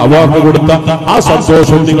സ്ഥാപനമെന്ന അവാർഡ് കൊടുത്ത ആ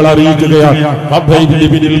സന്തോഷം നിങ്ങൾ അറിയിക്കുകയാണ്. ഇതിന്റെ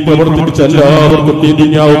പിന്നിൽ പ്രവർത്തിച്ച എല്ലാവർക്കും ഈ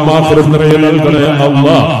ദുനിയാവും ആഖിറത്തും നിറയെ നൽകണേ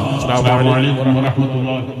അല്ലാഹ്. അസ്സലാമു അലൈക്കും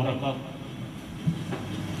വറഹ്മത്തുള്ളാഹി വബറകാതുഹു.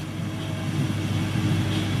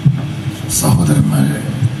 സഹോദരന്മാരെ,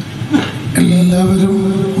 എല്ലാവരും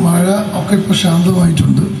മഴ ഒക്കെ ഇപ്പൊ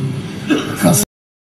ശാന്തമായിട്ടുണ്ട്.